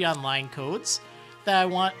TCG Online codes that I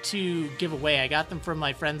want to give away. I got them from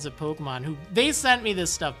my friends at Pokemon, who they sent me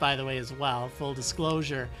this stuff, by the way, as well, full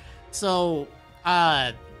disclosure. So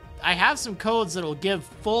I have some codes that will give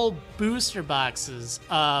full booster boxes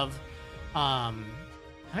of I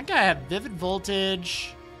think I have Vivid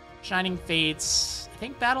Voltage, Shining Fates, I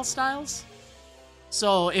think Battle Styles.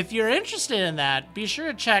 So if you're interested in that, be sure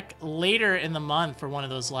to check later in the month for one of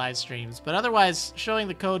those live streams. But otherwise, showing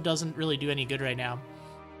the code doesn't really do any good right now.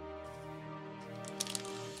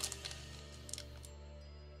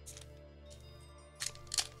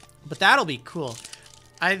 But that'll be cool.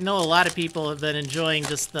 I know a lot of people have been enjoying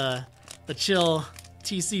just the chill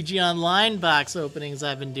TCG Online box openings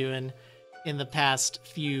I've been doing in the past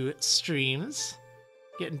few streams.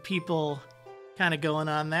 Getting people kind of going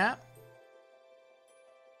on that.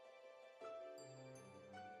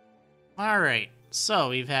 Alright, so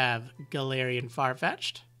we have Galarian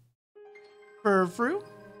Farfetch'd, Furfrou,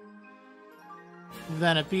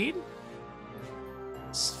 Venipede,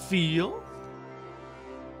 Spheal,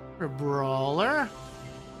 Brawler,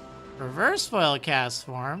 Reverse Foil Cast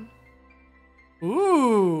Form.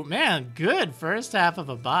 Ooh, man, good first half of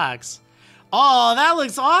a box. Oh, that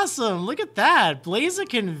looks awesome. Look at that.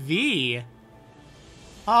 Blaziken V.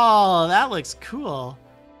 Oh, that looks cool.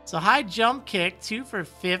 So high jump kick, 2 for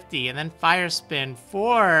 50, and then fire spin,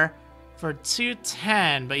 4 for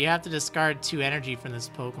 210, but you have to discard 2 energy from this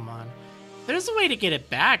Pokemon. If there's a way to get it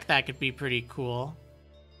back, that could be pretty cool.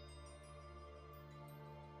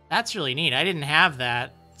 That's really neat. I didn't have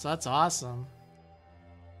that, so that's awesome.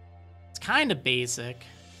 It's kind of basic.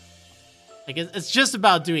 Like, it's just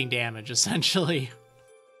about doing damage, essentially.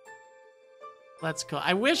 That's cool.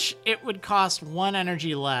 I wish it would cost 1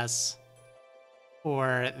 energy less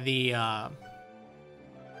for the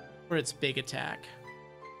for its big attack.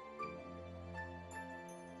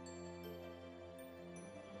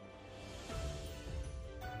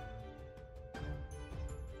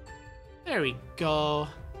 There we go.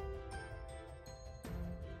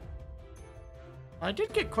 I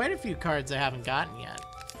did get quite a few cards I haven't gotten yet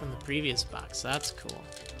from the previous box, so that's cool.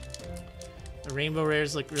 The rainbow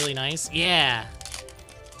rares look really nice. Yeah.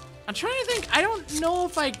 I'm trying to think. I don't know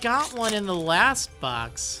if I got one in the last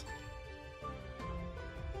box.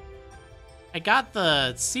 I got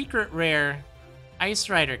the secret rare Ice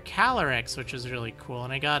Rider Calyrex, which is really cool,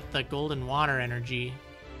 and I got the Golden Water Energy.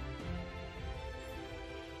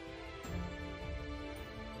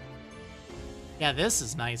 Yeah, this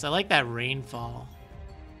is nice. I like that Rainfall.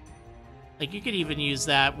 Like, you could even use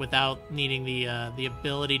that without needing the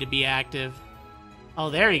ability to be active. Oh,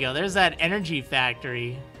 there you go. There's that Energy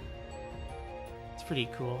Factory. It's pretty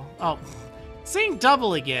cool. Oh, seeing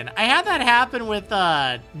double again. I had that happen with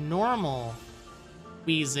normal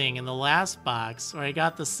Weezing in the last box, where I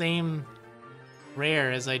got the same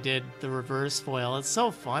rare as I did the reverse foil. It's so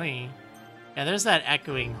funny. Yeah, there's that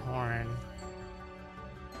Echoing Horn.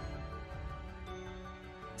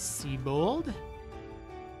 Seabold?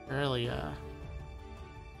 Earlier.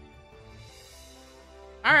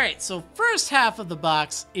 Alright, so first half of the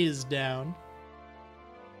box is down.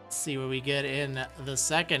 Let's see what we get in the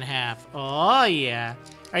second half. Oh, yeah.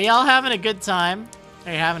 Are y'all having a good time?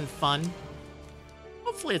 Are you having fun?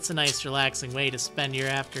 Hopefully it's a nice, relaxing way to spend your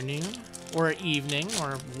afternoon or evening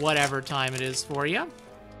or whatever time it is for you.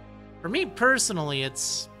 For me personally,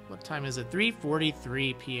 it's... what time is it?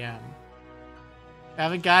 3:43 p.m. I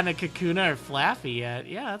haven't gotten a Kakuna or Flaffy yet.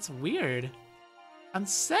 Yeah, that's weird. I'm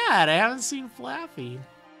sad. I haven't seen Flaffy.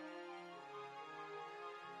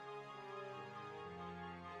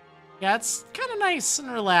 Yeah, it's kind of nice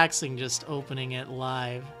and relaxing just opening it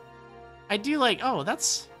live. I do like... oh,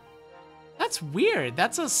 that's weird.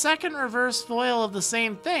 That's a second reverse foil of the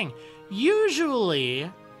same thing. Usually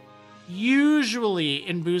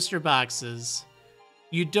in booster boxes,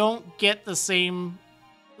 you don't get the same...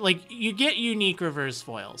 like, you get unique reverse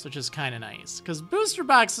foils, which is kind of nice. Because booster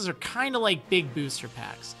boxes are kind of like big booster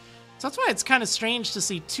packs. So that's why it's kind of strange to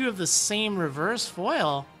see 2 of the same reverse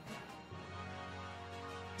foil.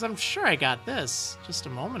 Because I'm sure I got this just a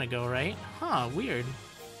moment ago, right? Huh, weird.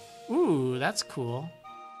 Ooh, that's cool.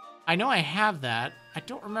 I know I have that. I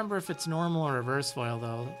don't remember if it's normal or reverse foil,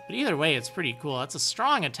 though. But either way, it's pretty cool. That's a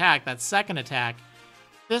strong attack, that second attack.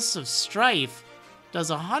 Fists of Strife does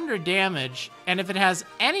 100 damage, and if it has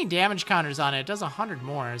any damage counters on it, it does 100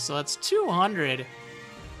 more. So that's 200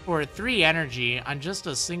 for 3 energy on just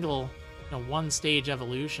a single, one-stage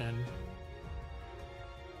evolution.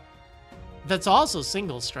 That's also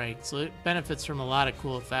single strike, so it benefits from a lot of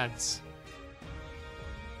cool effects.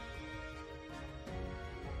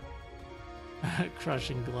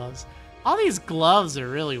 Crushing gloves. All these gloves are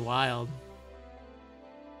really wild.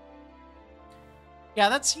 Yeah,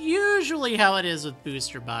 that's usually how it is with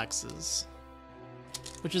booster boxes.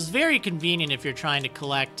 Which is very convenient if you're trying to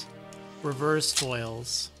collect reverse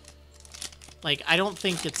foils. Like, I don't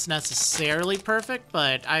think it's necessarily perfect,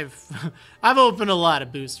 but I've I've opened a lot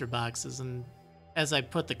of booster boxes, and as I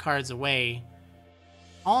put the cards away,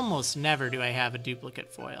 almost never do I have a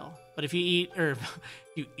duplicate foil. But if you eat, or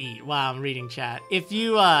you eat, wow, I'm reading chat. If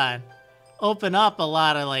you open up a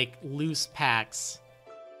lot of like loose packs,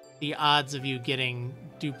 the odds of you getting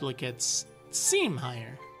duplicates seem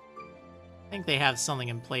higher. I think they have something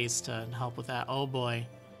in place to help with that. Oh boy,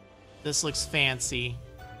 this looks fancy.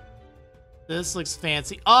 This looks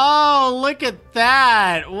fancy. Oh, look at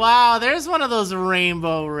that. Wow, there's one of those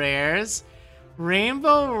rainbow rares.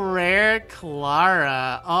 Rainbow Rare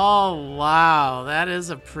Clara. Oh, wow. That is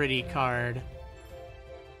a pretty card.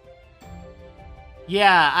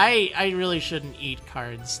 Yeah, I really shouldn't eat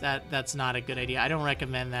cards. That's not a good idea. I don't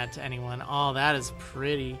recommend that to anyone. Oh, that is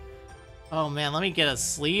pretty. Oh, man, let me get a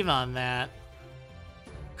sleeve on that.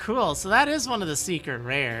 Cool, so that is one of the secret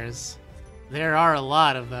rares. There are a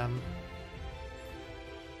lot of them.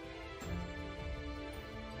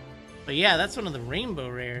 But yeah, that's one of the rainbow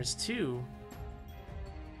rares, too.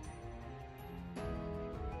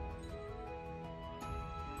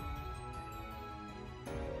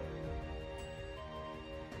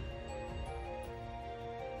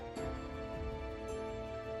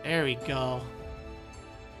 There we go.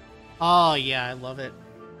 Oh, yeah, I love it.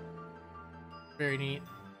 Very neat.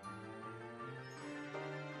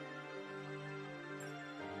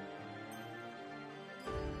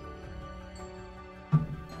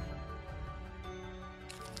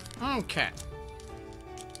 Okay.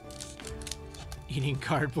 Eating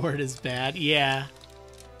cardboard is bad. Yeah.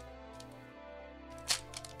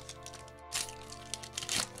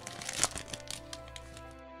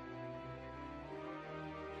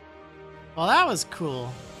 Well, that was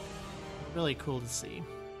cool. Really cool to see.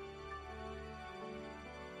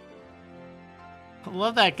 I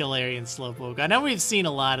love that Galarian Slowpoke. I know we've seen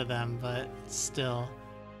a lot of them, but still.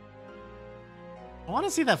 I want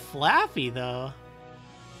to see the Flappy, though.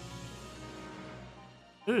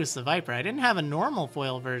 Ooh, it's the Viper. I didn't have a normal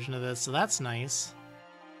foil version of this, so that's nice.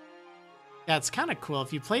 Yeah, it's kind of cool.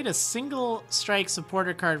 If you played a single strike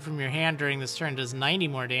supporter card from your hand during this turn, it does 90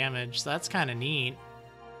 more damage, so that's kind of neat.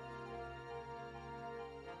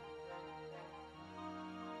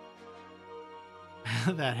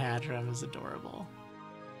 That Hadron is adorable.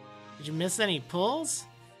 Did you miss any pulls?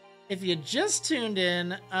 If you just tuned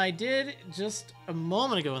in, I did just a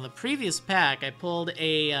moment ago in the previous pack, I pulled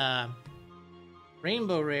a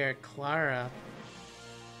Rainbow Rare Clara.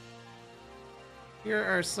 Here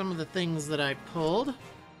are some of the things that I pulled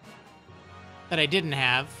that I didn't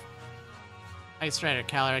have. Ice Rider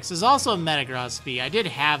Calyrex. There's also a Metagross V. I did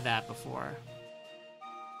have that before.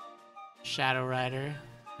 Shadow Rider.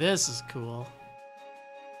 This is cool.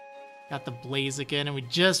 Got the Blaziken, and we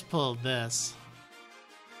just pulled this.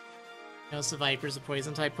 Notice the Viper's a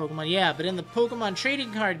Poison-type Pokemon. Yeah, but in the Pokemon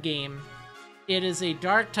trading card game, it is a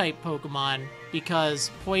Dark-type Pokemon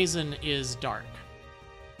because Poison is Dark.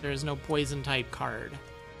 There is no Poison-type card.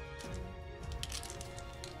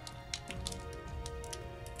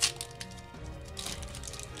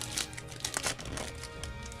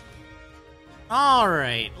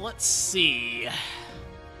 Alright, let's see.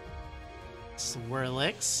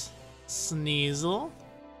 Swirlix. Sneasel.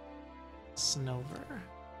 Snover.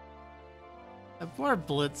 That poor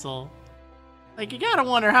Blitzel. Like, you gotta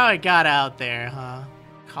wonder how it got out there, huh?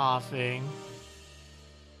 Coughing.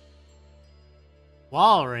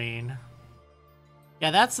 Walrein.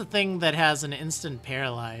 Yeah, that's the thing that has an instant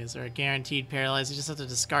paralyze, or a guaranteed paralyze. You just have to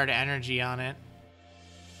discard energy on it.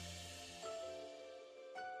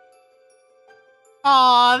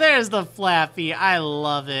 Aw, there's the Flappy. I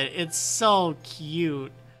love it. It's so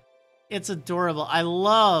cute. It's adorable. I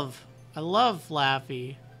love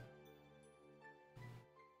Flappy.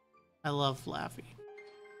 I love Flappy.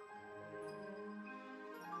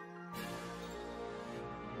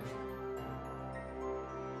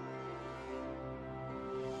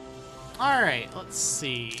 All right, let's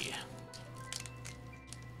see.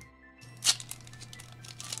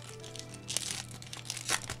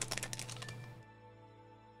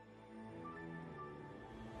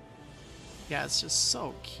 Yeah, it's just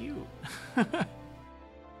so cute.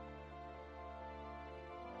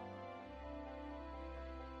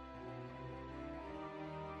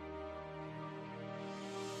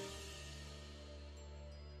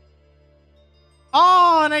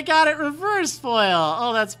 Oh, and I got it reverse foil.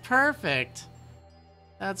 Oh, that's perfect.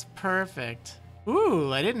 That's perfect.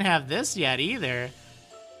 Ooh, I didn't have this yet either.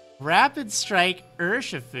 Rapid Strike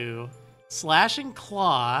Urshifu. Slashing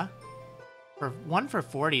Claw. For 1 for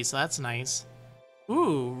 40, so that's nice.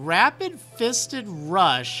 Ooh, Rapid Fisted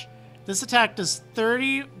Rush. This attack does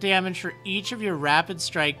 30 damage for each of your Rapid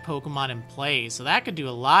Strike Pokemon in play, so that could do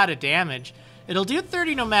a lot of damage. It'll do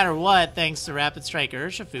 30 no matter what, thanks to Rapid Strike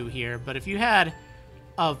Urshifu here, but if you had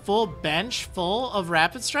a full bench full of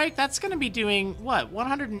Rapid Strike, that's going to be doing, what,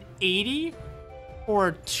 180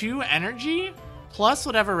 for 2 energy? Plus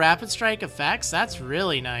whatever Rapid Strike effects? That's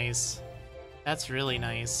really nice. That's really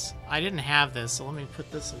nice. I didn't have this, so let me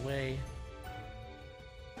put this away.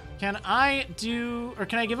 Can I do, or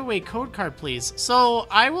can I give away code card, please? So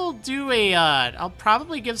I will do a, I'll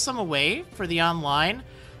probably give some away for the online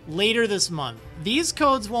later this month. These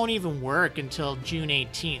codes won't even work until June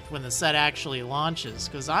 18th when the set actually launches,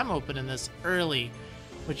 because I'm opening this early,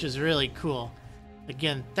 which is really cool.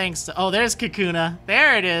 Again, thanks to, oh, there's Kakuna.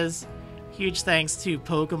 There it is. Huge thanks to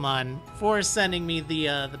Pokemon for sending me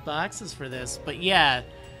the boxes for this. But yeah,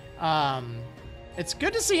 it's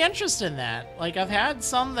good to see interest in that. Like, I've had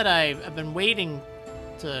some that I've been waiting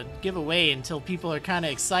to give away until people are kind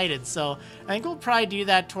of excited. So I think we'll probably do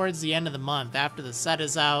that towards the end of the month after the set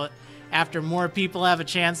is out, after more people have a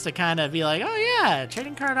chance to kind of be like, oh yeah,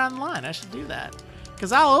 trading card online, I should do that.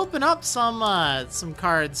 Because I'll open up some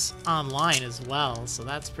cards online as well, so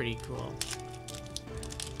that's pretty cool.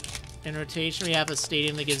 In rotation, we have a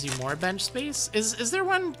stadium that gives you more bench space. Is there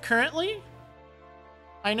one currently?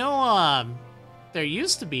 I know there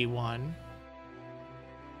used to be one.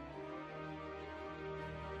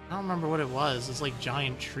 I don't remember what it was. It's like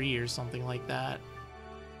Giant Tree or something like that.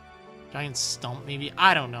 Giant Stump, maybe?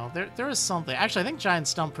 I don't know. There was something. Actually, I think Giant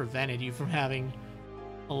Stump prevented you from having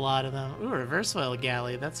a lot of them. Ooh, Reverse Oil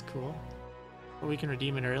Galley. That's cool. But we can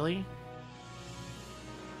redeem it early.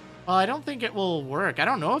 Well, I don't think it will work. I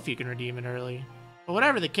don't know if you can redeem it early. But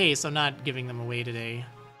whatever the case, I'm not giving them away today.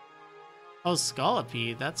 Oh,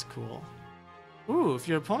 Scolipede. That's cool. Ooh, if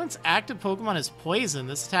your opponent's active Pokemon is poison,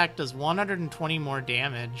 this attack does 120 more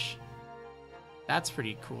damage. That's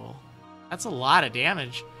pretty cool. That's a lot of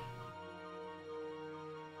damage.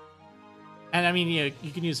 And I mean,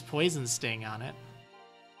 you can use Poison Sting on it.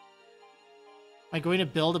 Am I going to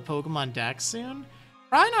build a Pokemon deck soon?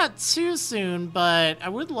 Probably not too soon, but I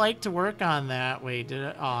would like to work on that. Wait, did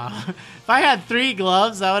it? Aw. If I had 3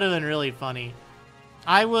 gloves, that would have been really funny.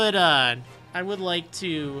 I would like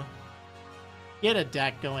to get a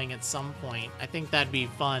deck going at some point. I think that'd be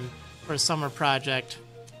fun for a summer project.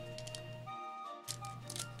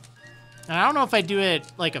 And I don't know if I do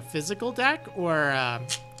it like a physical deck or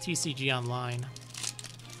TCG online.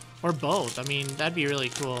 Or both. I mean, that'd be really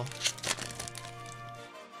cool.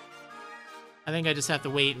 I think I just have to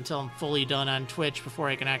wait until I'm fully done on Twitch before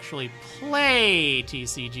I can actually play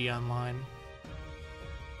TCG online.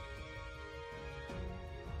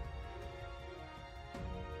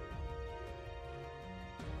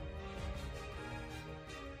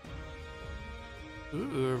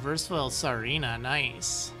 Ooh, Reverse Foil Sarina,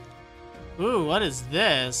 nice. Ooh, what is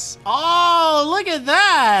this? Oh, look at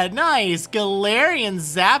that! Nice! Galarian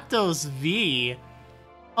Zapdos V.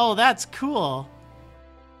 Oh, that's cool.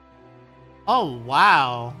 Oh,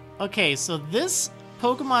 wow. Okay, so this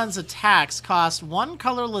Pokemon's attacks cost 1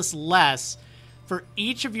 colorless less for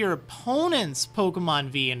each of your opponent's Pokemon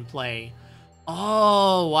V in play.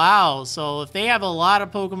 Oh, wow. So if they have a lot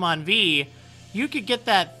of Pokemon V, you could get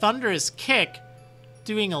that Thunderous Kick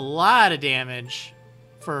doing a lot of damage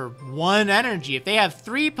for 1 energy. If they have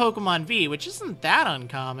 3 Pokemon V, which isn't that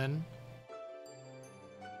uncommon.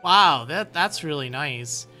 Wow, that's really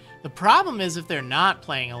nice. The problem is if they're not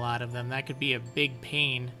playing a lot of them, that could be a big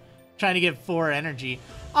pain. Trying to get 4 energy.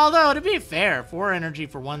 Although, to be fair, 4 energy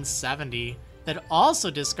for 170, that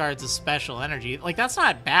also discards a special energy. Like, that's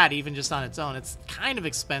not bad even just on its own. It's kind of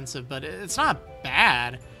expensive, but it's not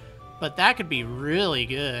bad. But that could be really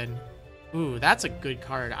good. Ooh, that's a good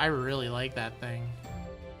card. I really like that thing.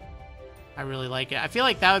 I really like it. I feel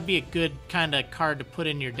like that would be a good kind of card to put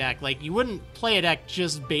in your deck. Like, you wouldn't play a deck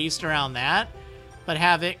just based around that, but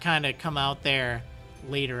have it kind of come out there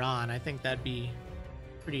later on. I think that'd be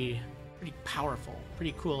pretty powerful.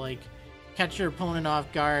 Pretty cool. Like, catch your opponent off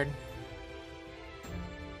guard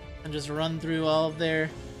and just run through all their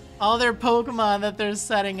Pokemon that they're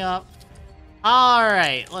setting up. All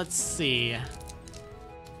right, let's see.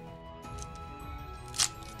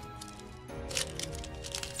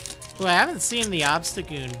 Ooh, I haven't seen the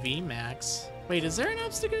Obstagoon VMAX. Wait, is there an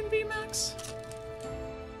Obstagoon VMAX?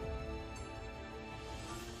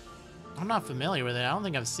 I'm not familiar with it. I don't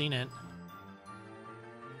think I've seen it.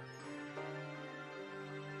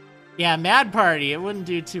 Yeah, Mad Party. It wouldn't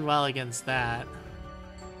do too well against that.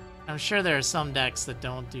 I'm sure there are some decks that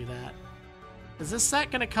don't do that. Is this set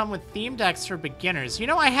going to come with theme decks for beginners? You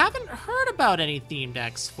know, I haven't heard about any theme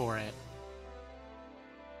decks for it.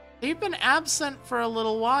 They've been absent for a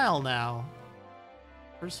little while now.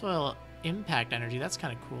 Versatile impact energy, that's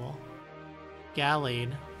kind of cool.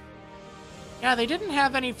 Gallade. Yeah, they didn't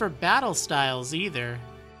have any for battle styles either.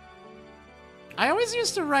 I always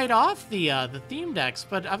used to write off the theme decks,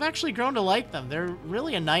 but I've actually grown to like them. They're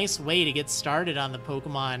really a nice way to get started on the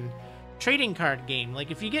Pokemon trading card game.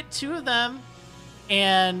 Like, if you get 2 of them,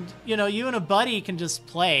 and, you know, you and a buddy can just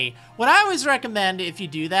play. What I always recommend if you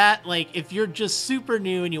do that, like, if you're just super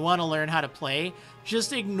new and you want to learn how to play,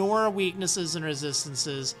 just ignore weaknesses and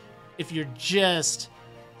resistances if you're just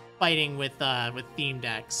fighting with theme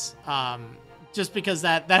decks. Just because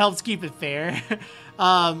that helps keep it fair.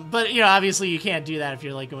 But, you know, obviously you can't do that if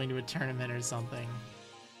you're, like, going to a tournament or something.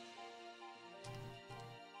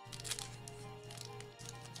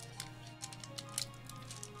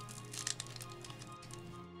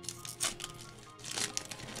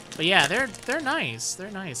 But yeah, they're nice.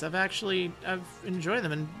 They're nice. I've enjoyed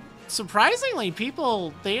them, and surprisingly,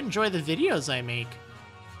 they enjoy the videos I make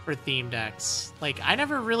for theme decks. Like, I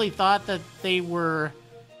never really thought that they were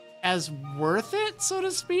as worth it, so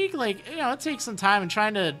to speak. Like, you know, it takes some time and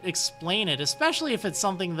trying to explain it, especially if it's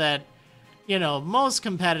something that, you know, most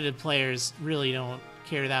competitive players really don't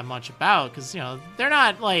care that much about, because, you know, they're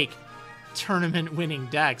not like tournament winning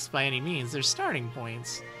decks by any means. They're starting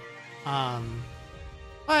points.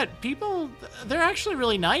 But people, they're actually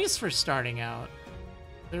really nice for starting out.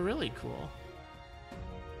 They're really cool.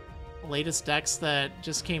 The latest decks that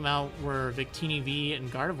just came out were Victini V and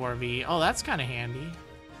Gardevoir V. Oh, that's kind of handy.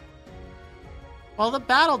 Well, the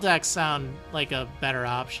battle decks sound like a better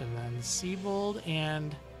option than Seabold,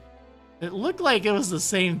 and it looked like it was the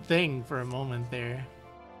same thing for a moment there.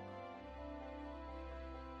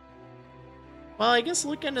 Well, I guess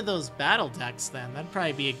look into those battle decks then. That'd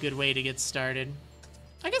probably be a good way to get started.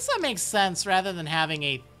 I guess that makes sense. Rather than having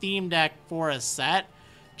a theme deck for a set,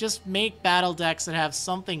 just make battle decks that have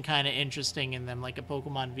something kind of interesting in them, like a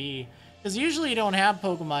Pokemon V. Because usually you don't have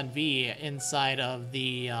Pokemon V inside of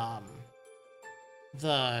the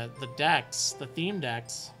decks, the theme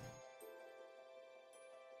decks.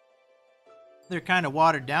 They're kind of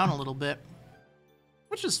watered down a little bit,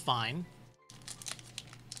 which is fine.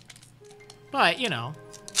 But, you know,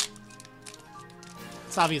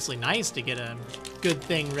 it's obviously nice to get a good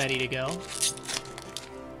thing ready to go.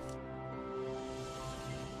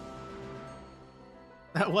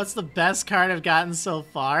 What's the best card I've gotten so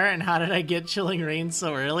far, and how did I get Chilling Reign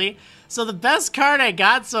so early? So the best card I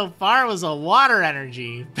got so far was a Water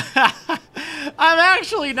Energy. I'm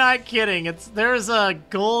actually not kidding. There's a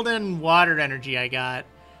golden Water Energy I got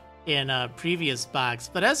in a previous box.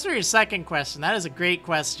 But as for your second question, that is a great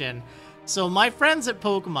question. So my friends at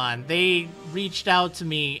Pokemon, they reached out to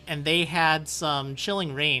me and they had some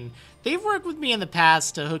Chilling Reign. They've worked with me in the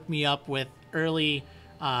past to hook me up with early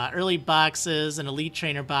boxes and Elite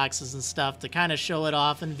Trainer boxes and stuff to kind of show it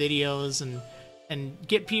off in videos and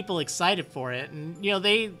get people excited for it. And, you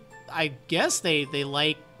know, I guess they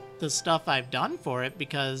like the stuff I've done for it,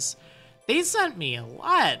 because they sent me a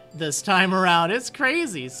lot this time around. It's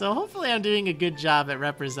crazy. So hopefully I'm doing a good job at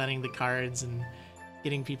representing the cards and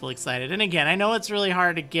getting people excited. And again, I know it's really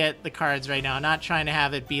hard to get the cards right now. I'm not trying to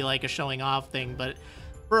have it be like a showing off thing, but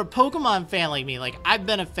for a Pokemon fan like me, like, I've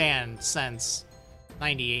been a fan since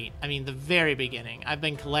 '98. I mean, the very beginning. I've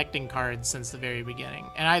been collecting cards since the very beginning.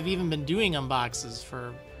 And I've even been doing unboxings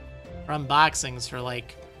for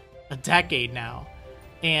like a decade now.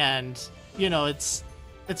 And, you know, it's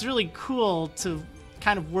really cool to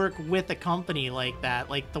kind of work with a company like that,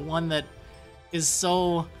 like the one that is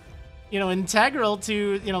so, you know, integral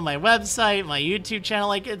to, you know, my website, my YouTube channel.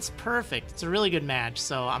 Like, it's perfect. It's a really good match.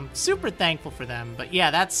 So I'm super thankful for them. But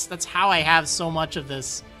yeah, that's how I have so much of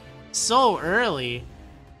this so early,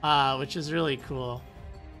 which is really cool.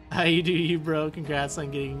 How you do, you bro? Congrats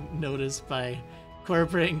on getting noticed by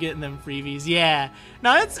corporate and getting them freebies. Yeah,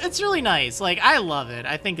 no, it's really nice. Like, I love it.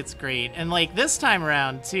 I think it's great. And like this time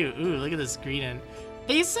around too. Ooh, look at this Greedent.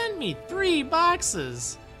 They sent me 3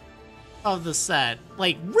 boxes of the set,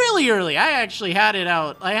 like, really early. I actually had it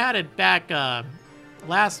out. I had it back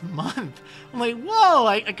last month. I'm like, whoa,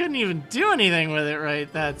 I couldn't even do anything with it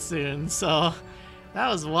right that soon. So that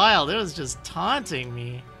was wild. It was just taunting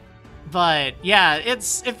me. But yeah, it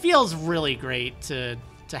feels really great to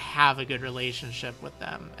have a good relationship with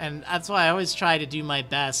them. And that's why I always try to do my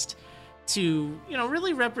best to, you know,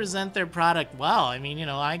 really represent their product well. I mean, you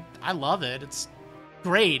know, I love it. It's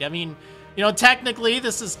great. I mean, you know, technically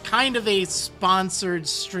this is kind of a sponsored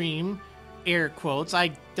stream, air quotes.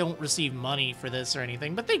 I don't receive money for this or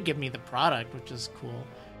anything, but they give me the product, which is cool.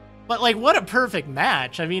 But like, what a perfect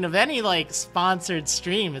match. I mean, of any like sponsored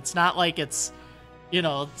stream, it's not like it's, you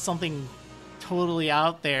know, something totally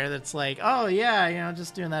out there that's like, oh yeah, you know,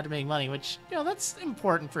 just doing that to make money, which, you know, that's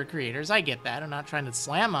important for creators. I get that. I'm not trying to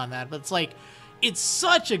slam on that, but it's like, it's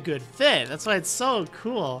such a good fit. That's why it's so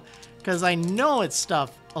cool, because I know it's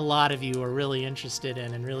stuff a lot of you are really interested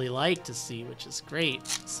in and really like to see, which is great.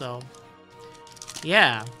 So,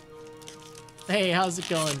 yeah. Hey, how's it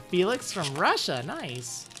going? Felix from Russia.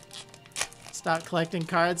 Nice. Stop collecting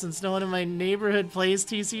cards since no one in my neighborhood plays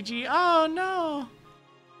TCG. Oh, no.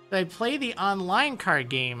 I play the online card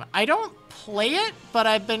game. I don't play it, but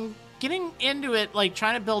I've been getting into it, like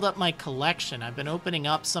trying to build up my collection. I've been opening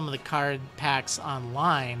up some of the card packs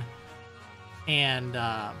online and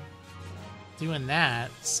doing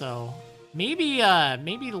that. So maybe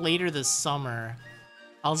later this summer,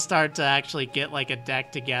 I'll start to actually get like a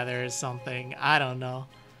deck together or something. I don't know.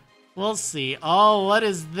 We'll see. Oh, what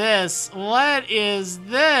is this? What is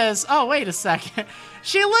this? Oh, wait a second.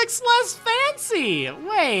 She looks less fancy.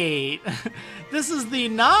 Wait. This is the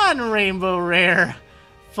non-rainbow rare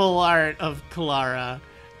full art of Clara.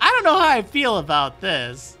 I don't know how I feel about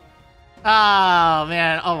this. Oh,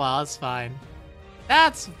 man. Oh, well, that's fine.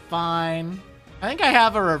 That's fine. I think I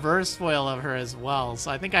have a reverse foil of her as well, so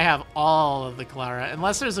I think I have all of the Clara,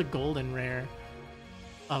 unless there's a golden rare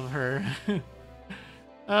of her.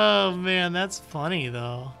 Oh, man, that's funny,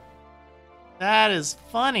 though. That is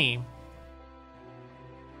funny.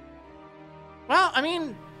 Well, I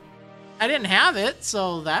mean, I didn't have it,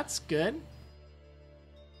 so that's good.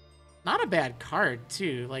 Not a bad card,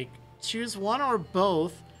 too. Like, choose one or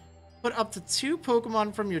both. Put up to 2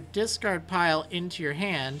 Pokemon from your discard pile into your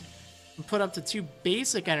hand. And put up to 2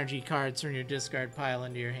 basic energy cards from your discard pile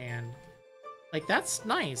into your hand. Like, that's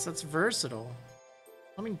nice. That's versatile.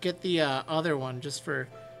 Let me get the other one just for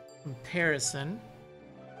comparison.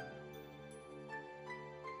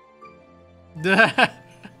 There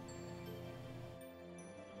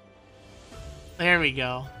we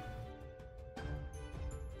go.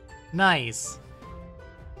 Nice.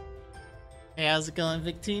 Hey, how's it going,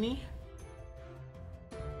 Victini?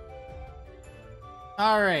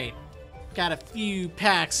 Alright. Got a few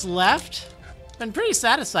packs left. Been pretty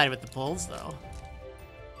satisfied with the pulls, though.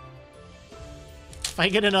 If I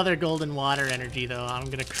get another golden water energy, though, I'm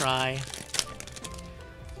gonna cry.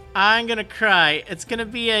 I'm gonna cry. It's gonna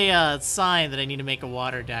be a sign that I need to make a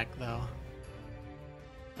water deck, though.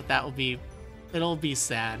 But that will be... it'll be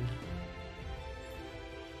sad.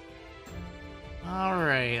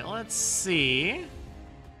 Alright, let's see.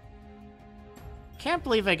 Can't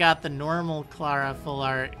believe I got the normal Clara full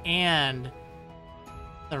art and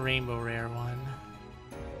the rainbow rare one.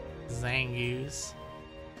 Zangoose.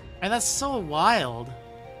 And that's so wild.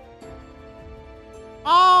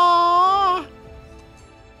 Oh!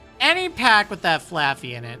 Any pack with that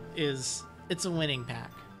Flaffy in it it's a winning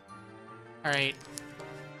pack. Alright.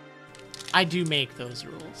 I do make those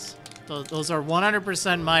rules. Those are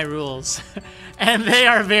 100% my rules. And they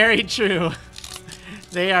are very true.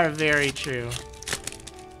 They are very true.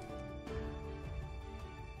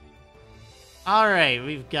 Alright,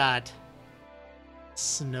 we've got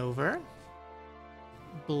Snover,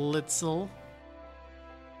 Blitzel,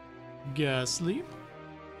 Ghastly,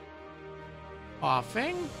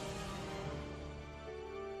 Offing,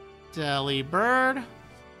 Delibird,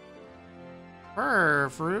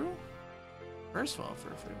 Furfrou, Versatile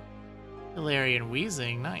Furfrou, Hilarion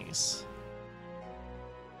Wheezing, nice.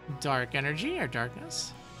 Dark Energy or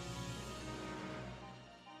Darkness,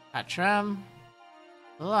 Patram,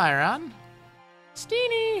 Lyron,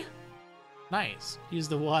 Steenie! Nice. Use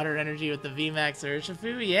the water energy with the VMAX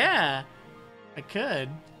Urshifu? Yeah! I could.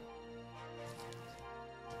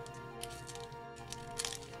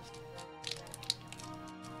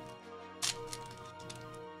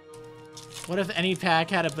 What if any pack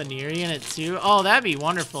had a Baneri in it too? Oh, that'd be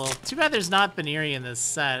wonderful. Too bad there's not Baneri in this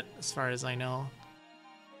set, as far as I know.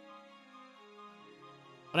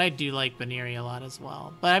 But I do like Baneri a lot as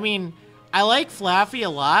well. But I mean... I like Flaffy a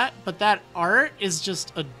lot, but that art is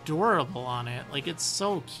just adorable on it. Like, it's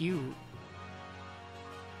so cute.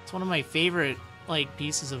 It's one of my favorite, like,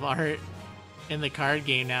 pieces of art in the card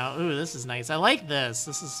game now. Ooh, this is nice. I like this.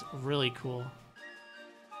 This is really cool.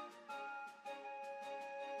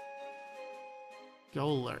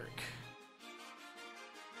 Golurk.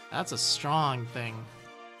 That's a strong thing.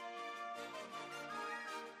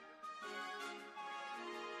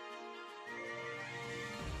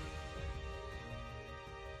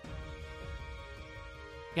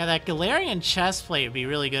 Yeah, that Galarian Chestplate would be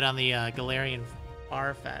really good on the Galarian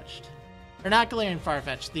Farfetch'd. Or not Galarian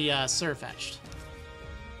Farfetch'd, the Surfetch'd.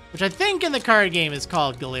 Which I think in the card game is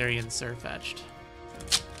called Galarian Surfetch'd.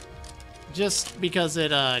 Just because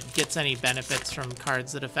it gets any benefits from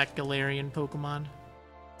cards that affect Galarian Pokemon.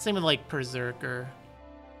 Same with like Berserker.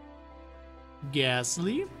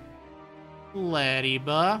 Ghastly.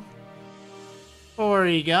 Latiba.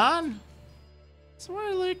 Porygon.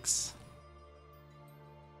 Swirlix.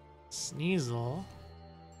 Sneasel.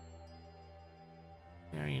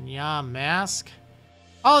 Arian Mask.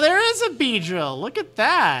 Oh, there is a Beedrill. Look at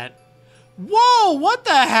that. Whoa, what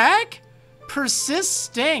the heck? Persist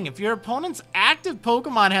Sting. If your opponent's active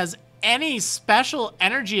Pokemon has any special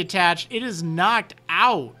energy attached, it is knocked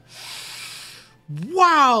out.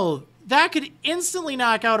 Wow, that could instantly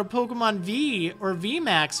knock out a Pokemon V or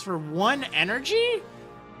VMAX for 1 energy?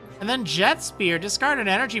 And then Jet Spear, discard an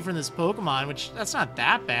energy from this Pokemon, which that's not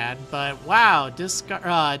that bad, but wow, it does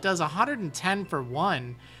 110 for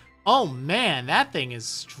 1. Oh man, that thing is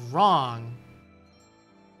strong.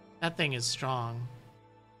 That thing is strong.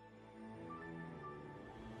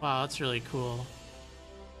 Wow, that's really cool.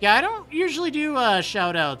 Yeah, I don't usually do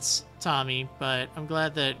shout-outs, Tommy, but I'm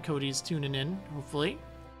glad that Cody's tuning in, hopefully.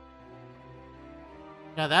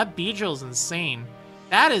 Yeah, that Beedrill's insane.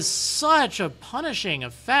 That is such a punishing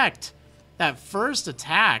effect, that first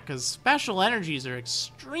attack, because special energies are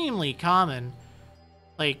extremely common.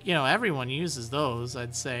 Like, you know, everyone uses those,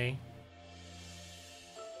 I'd say.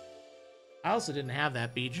 I also didn't have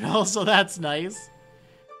that Beedrill, so that's nice.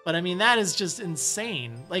 But I mean, that is just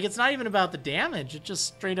insane. Like, it's not even about the damage, it just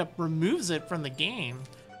straight up removes it from the game.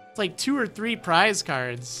 It's like 2 or 3 prize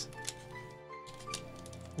cards.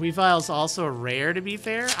 Weavile's also rare, to be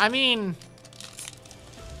fair. I mean,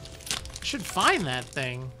 I should find that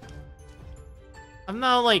thing. I'm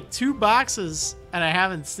now like 2 boxes and I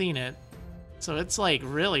haven't seen it. So it's like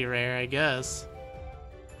really rare, I guess.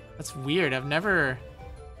 That's weird. I've never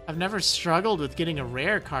struggled with getting a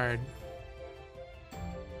rare card.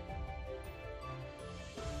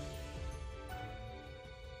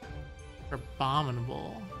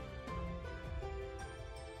 Abominable.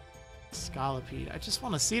 Scolipede. I just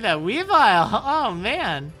want to see that Weavile. Oh,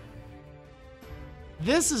 man.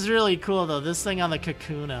 This is really cool, though. This thing on the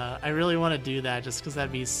Kakuna. I really want to do that just because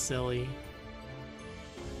that'd be silly.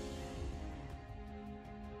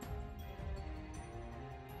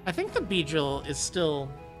 I think the Beedrill is still...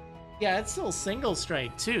 Yeah, it's still single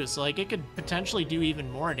strike, too. So, like, it could potentially do even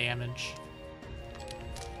more damage.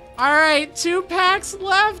 All right, 2 packs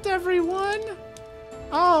left, everyone.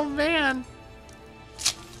 Oh, man.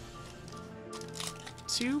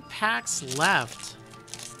 2 packs left.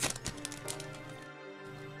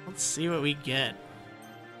 Let's see what we get.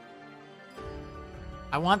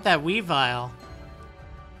 I want that Weavile.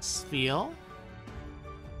 Spheal.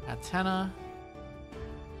 Atena.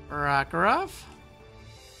 Rockruff.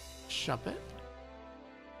 Shuppet.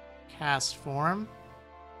 Cast Form.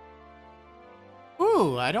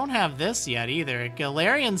 Ooh, I don't have this yet either.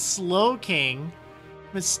 Galarian Slowking.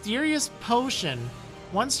 Mysterious Potion.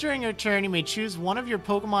 Once during your turn, you may choose one of your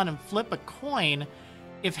Pokemon and flip a coin.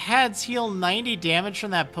 If heads, heal 90 damage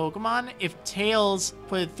from that Pokemon. If tails,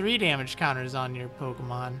 put 3 damage counters on your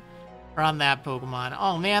Pokemon. Or on that Pokemon.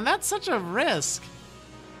 Oh man, that's such a risk.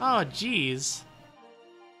 Oh jeez.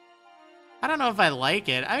 I don't know if I like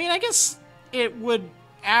it. I mean, I guess it would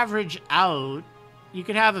average out. You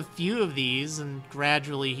could have a few of these and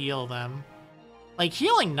gradually heal them. Like,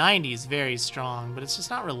 healing 90 is very strong, but it's just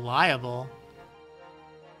not reliable.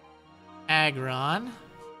 Aggron.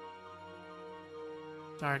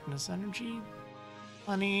 Darkness Energy.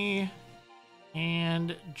 Honey.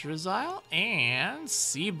 And Drizzile. And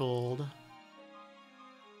Seabold.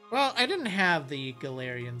 Well, I didn't have the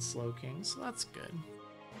Galarian Slowking, so that's good.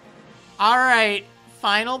 Alright,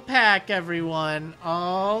 final pack, everyone.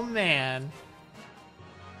 Oh, man.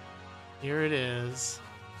 Here it is.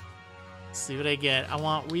 Let's see what I get. I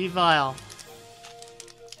want Weavile.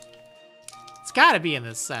 It's gotta be in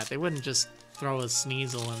this set. They wouldn't just throw a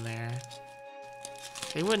Sneasel in there.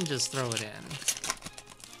 They wouldn't just throw it in.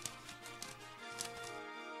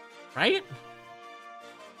 Right?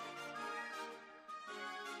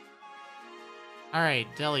 Alright,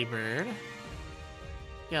 Delibird.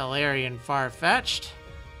 Galarian Farfetch'd.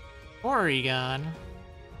 Porygon.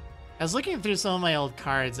 I was looking through some of my old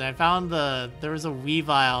cards and I found there was a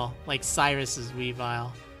Weavile, like Cyrus's Weavile.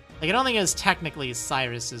 Like, I don't think it was technically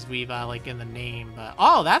Cyrus's Weavile, like in the name, but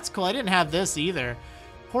oh, that's cool. I didn't have this either.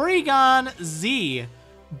 Porygon Z.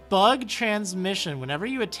 Bug Transmission. Whenever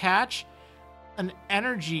you attach an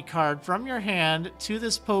energy card from your hand to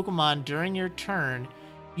this Pokemon during your turn,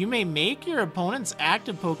 you may make your opponent's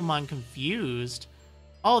active Pokemon confused.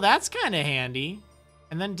 Oh, that's kind of handy.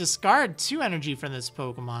 And then discard 2 energy from this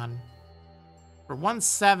Pokemon for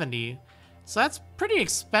 170. So that's pretty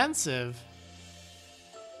expensive.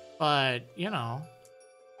 But, you know.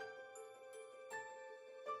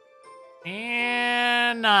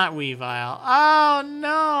 And not Weavile. Oh,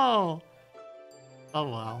 no! Oh,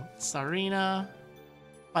 well. Sarina.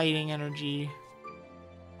 Fighting Energy.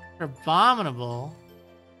 Abominable.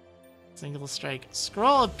 Single Strike.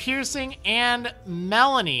 Scroll of Piercing and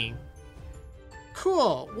Melanie.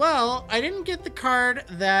 Cool. Well, I didn't get the card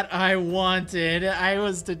that I wanted. I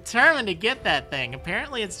was determined to get that thing.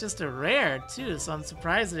 Apparently, it's just a rare, too, so I'm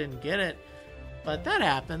surprised I didn't get it. But that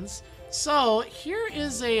happens. So, here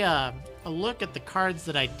is a look at the cards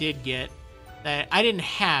that I did get that I didn't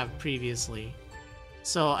have previously.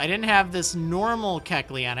 So, I didn't have this normal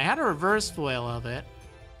Kecleon. I had a reverse foil of it.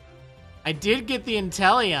 I did get the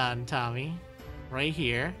Inteleon, Tommy, right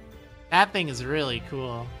here. That thing is really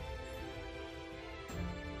cool.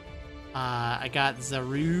 I got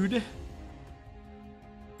Zarude.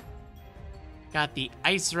 Got the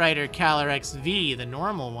Ice Rider Calyrex V, the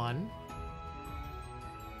normal one.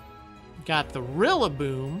 Got the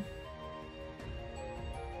Rillaboom.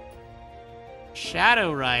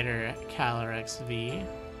 Shadow Rider Calyrex V.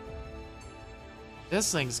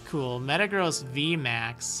 This thing's cool. Metagross V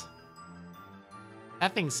Max.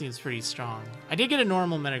 That thing seems pretty strong. I did get a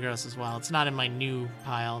normal Metagross as well. It's not in my new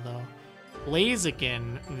pile, though.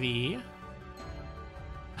 Blaziken V.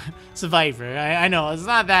 Survivor. I know, it's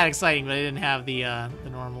not that exciting, but I didn't have the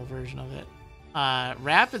normal version of it.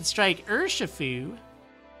 Rapid Strike Urshifu.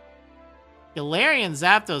 Galarian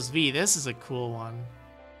Zapdos V. This is a cool one.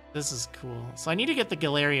 This is cool. So I need to get the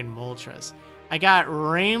Galarian Moltres. I got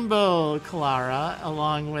Rainbow Clara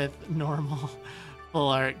along with normal Full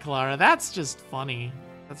Art Clara. That's just funny.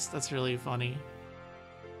 That's really funny.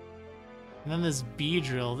 And then this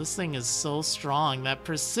Beedrill. This thing is so strong. That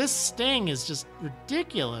Persist Sting is just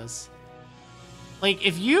ridiculous. Like,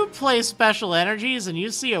 if you play Special Energies and you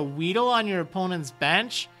see a Weedle on your opponent's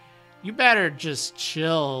bench, you better just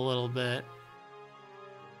chill a little bit.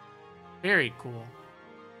 Very cool.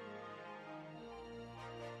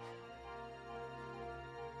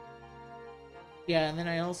 Yeah, and then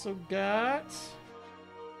I also got...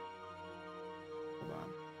 Hold on.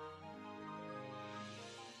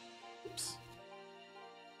 Oops.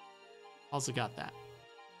 Also got that.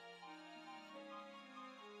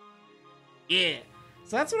 Yeah.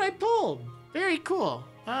 So that's what I pulled. Very cool.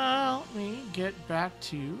 Let me get back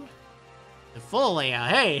to the full layout.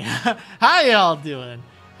 Hey, how y'all doing?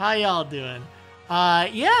 How y'all doing?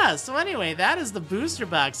 Yeah, so anyway, that is the booster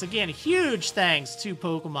box. Again, huge thanks to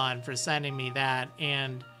Pokemon for sending me that.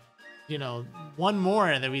 And, you know, one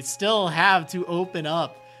more that we still have to open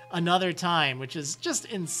up another time, which is just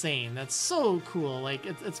insane. That's so cool. Like,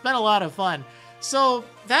 it's been a lot of fun. So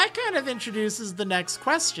that kind of introduces the next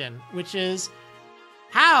question, which is,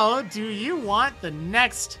 how do you want the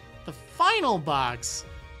final box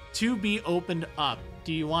to be opened up?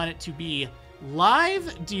 Do you want it to be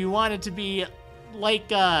live? Do you want it to be like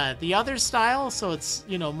the other style, so it's,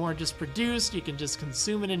 you know, more just produced, you can just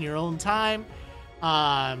consume it in your own time?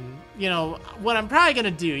 You know, what I'm probably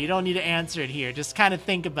gonna do, you don't need to answer it here, just kind of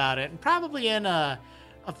think about it, and probably in a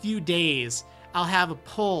few days I'll have a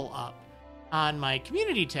poll up on my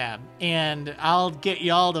community tab, and I'll get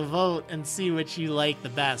y'all to vote and see what you like the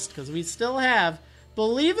best, because we still have,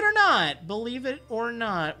 believe it or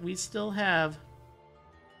not, we still have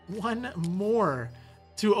one more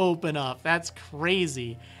to open up. That's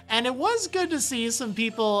crazy. And it was good to see some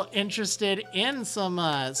people interested in some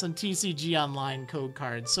TCG Online code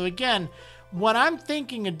cards. So again, what I'm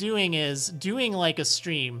thinking of doing is doing like a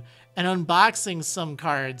stream and unboxing some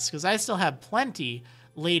cards, because I still have plenty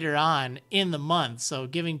later on in the month. So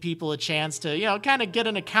giving people a chance to, you know, kind of get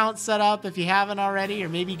an account set up if you haven't already, or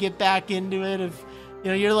maybe get back into it if, you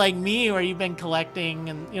know, you're like me where you've been collecting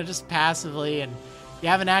and, you know, just passively and you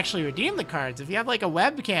haven't actually redeemed the cards. If you have like a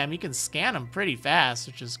webcam, you can scan them pretty fast,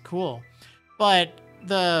 which is cool. But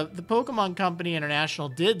the Pokemon Company International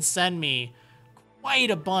did send me quite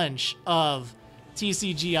a bunch of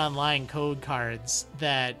TCG Online code cards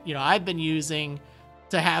that, you know, I've been using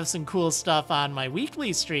to have some cool stuff on my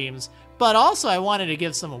weekly streams, but also I wanted to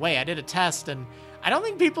give some away. I did a test and I don't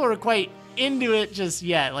think people are quite into it just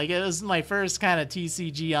yet. Like, it was my first kind of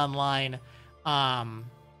TCG Online,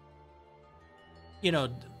 you know,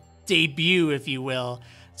 debut, if you will.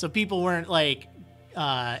 So people weren't like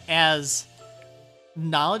as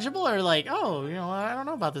knowledgeable, or like, oh, you know, I don't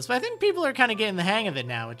know about this. But I think people are kind of getting the hang of it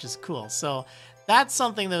now, which is cool. So that's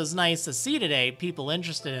something that was nice to see today, people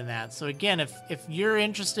interested in that. So again, if you're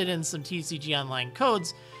interested in some TCG Online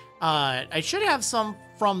codes, I should have some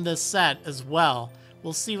from this set as well,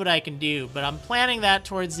 we'll see what I can do. But I'm planning that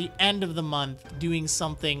towards the end of the month, doing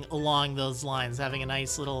something along those lines, having a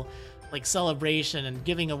nice little like celebration and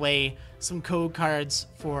giving away some code cards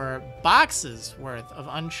for boxes worth of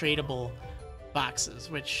untradeable boxes,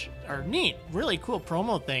 which are neat, really cool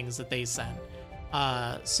promo things that they send.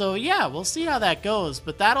 So yeah, we'll see how that goes,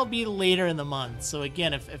 but that'll be later in the month. So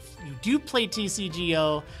again, if you do play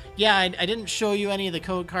TCGO, yeah, I didn't show you any of the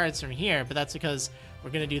code cards from here, but that's because we're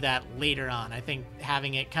gonna do that later on. I think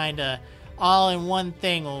having it kind of all in one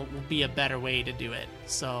thing will be a better way to do it.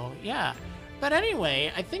 So yeah. But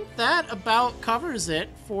anyway, I think that about covers it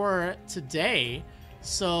for today.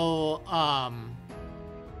 So,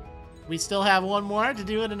 we still have one more to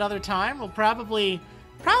do at another time. We'll probably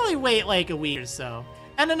wait like a week or so.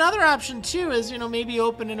 And another option too is, you know, maybe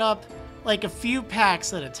open it up like a few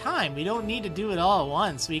packs at a time. We don't need to do it all at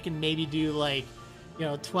once. We can maybe do like, you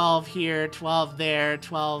know, 12 here, 12 there,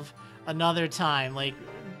 12 another time. Like,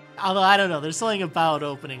 although I don't know, there's something about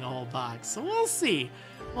opening a whole box. So we'll see.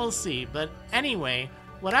 We'll see. But anyway,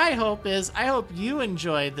 what I hope is, I hope you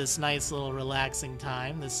enjoyed this nice little relaxing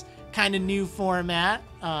time, this kind of new format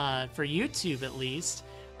for YouTube at least.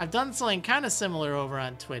 I've done something kind of similar over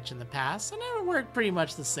on Twitch in the past, and it worked pretty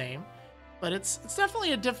much the same. But it's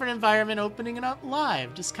definitely a different environment opening it up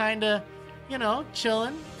live, just kind of, you know,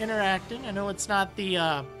 chilling, interacting. I know it's not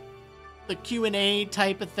the Q&A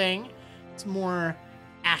type of thing. It's more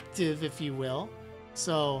active, if you will.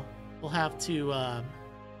 So we'll have to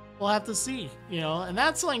see, you know. And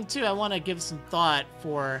that's something too I want to give some thought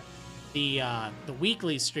for the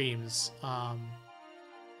weekly streams.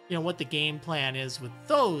 You know, what the game plan is with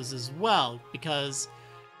those as well, because,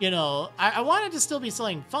 you know, I want it to still be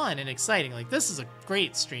something fun and exciting. Like, this is a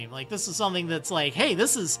great stream. Like, this is something that's like, hey,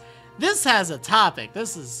 this has a topic.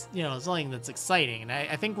 This is, you know, something that's exciting. And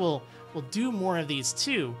I think we'll do more of these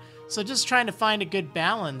too. So just trying to find a good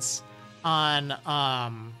balance on,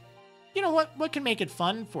 you know, what can make it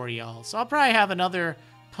fun for y'all. So I'll probably have another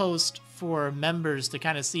post for members to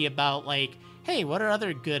kind of see about, like, hey, what are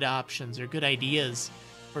other good options or good ideas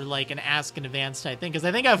for like an Ask in Advance type thing, because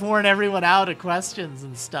I think I've worn everyone out of questions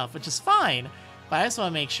and stuff, which is fine, but I just want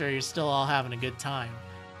to make sure you're still all having a good time,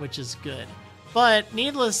 which is good. But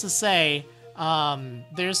needless to say,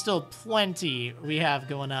 there's still plenty we have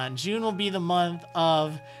going on. June will be the month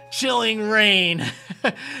of chilling rain.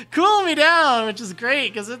 Cool me down, which is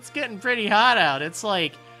great because it's getting pretty hot out. It's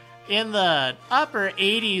like in the upper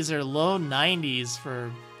 80s or low 90s for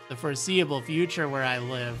the foreseeable future where I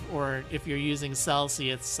live, or if you're using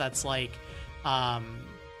Celsius, that's like 31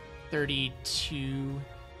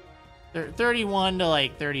 to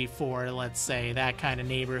like 34, let's say, that kind of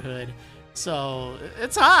neighborhood. So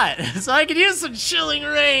it's hot, so I could use some chilling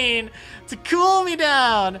rain to cool me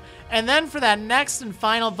down. And then for that next and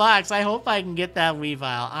final box, I hope I can get that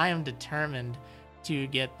Weavile. I am determined to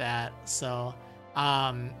get that. So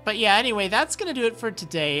but yeah, anyway, that's gonna do it for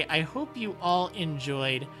today. I hope you all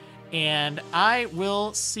enjoyed, and I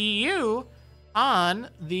will see you on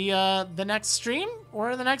the next stream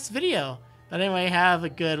or the next video. But anyway, have a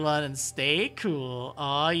good one and stay cool.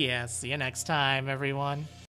 Oh yeah, see you next time, everyone.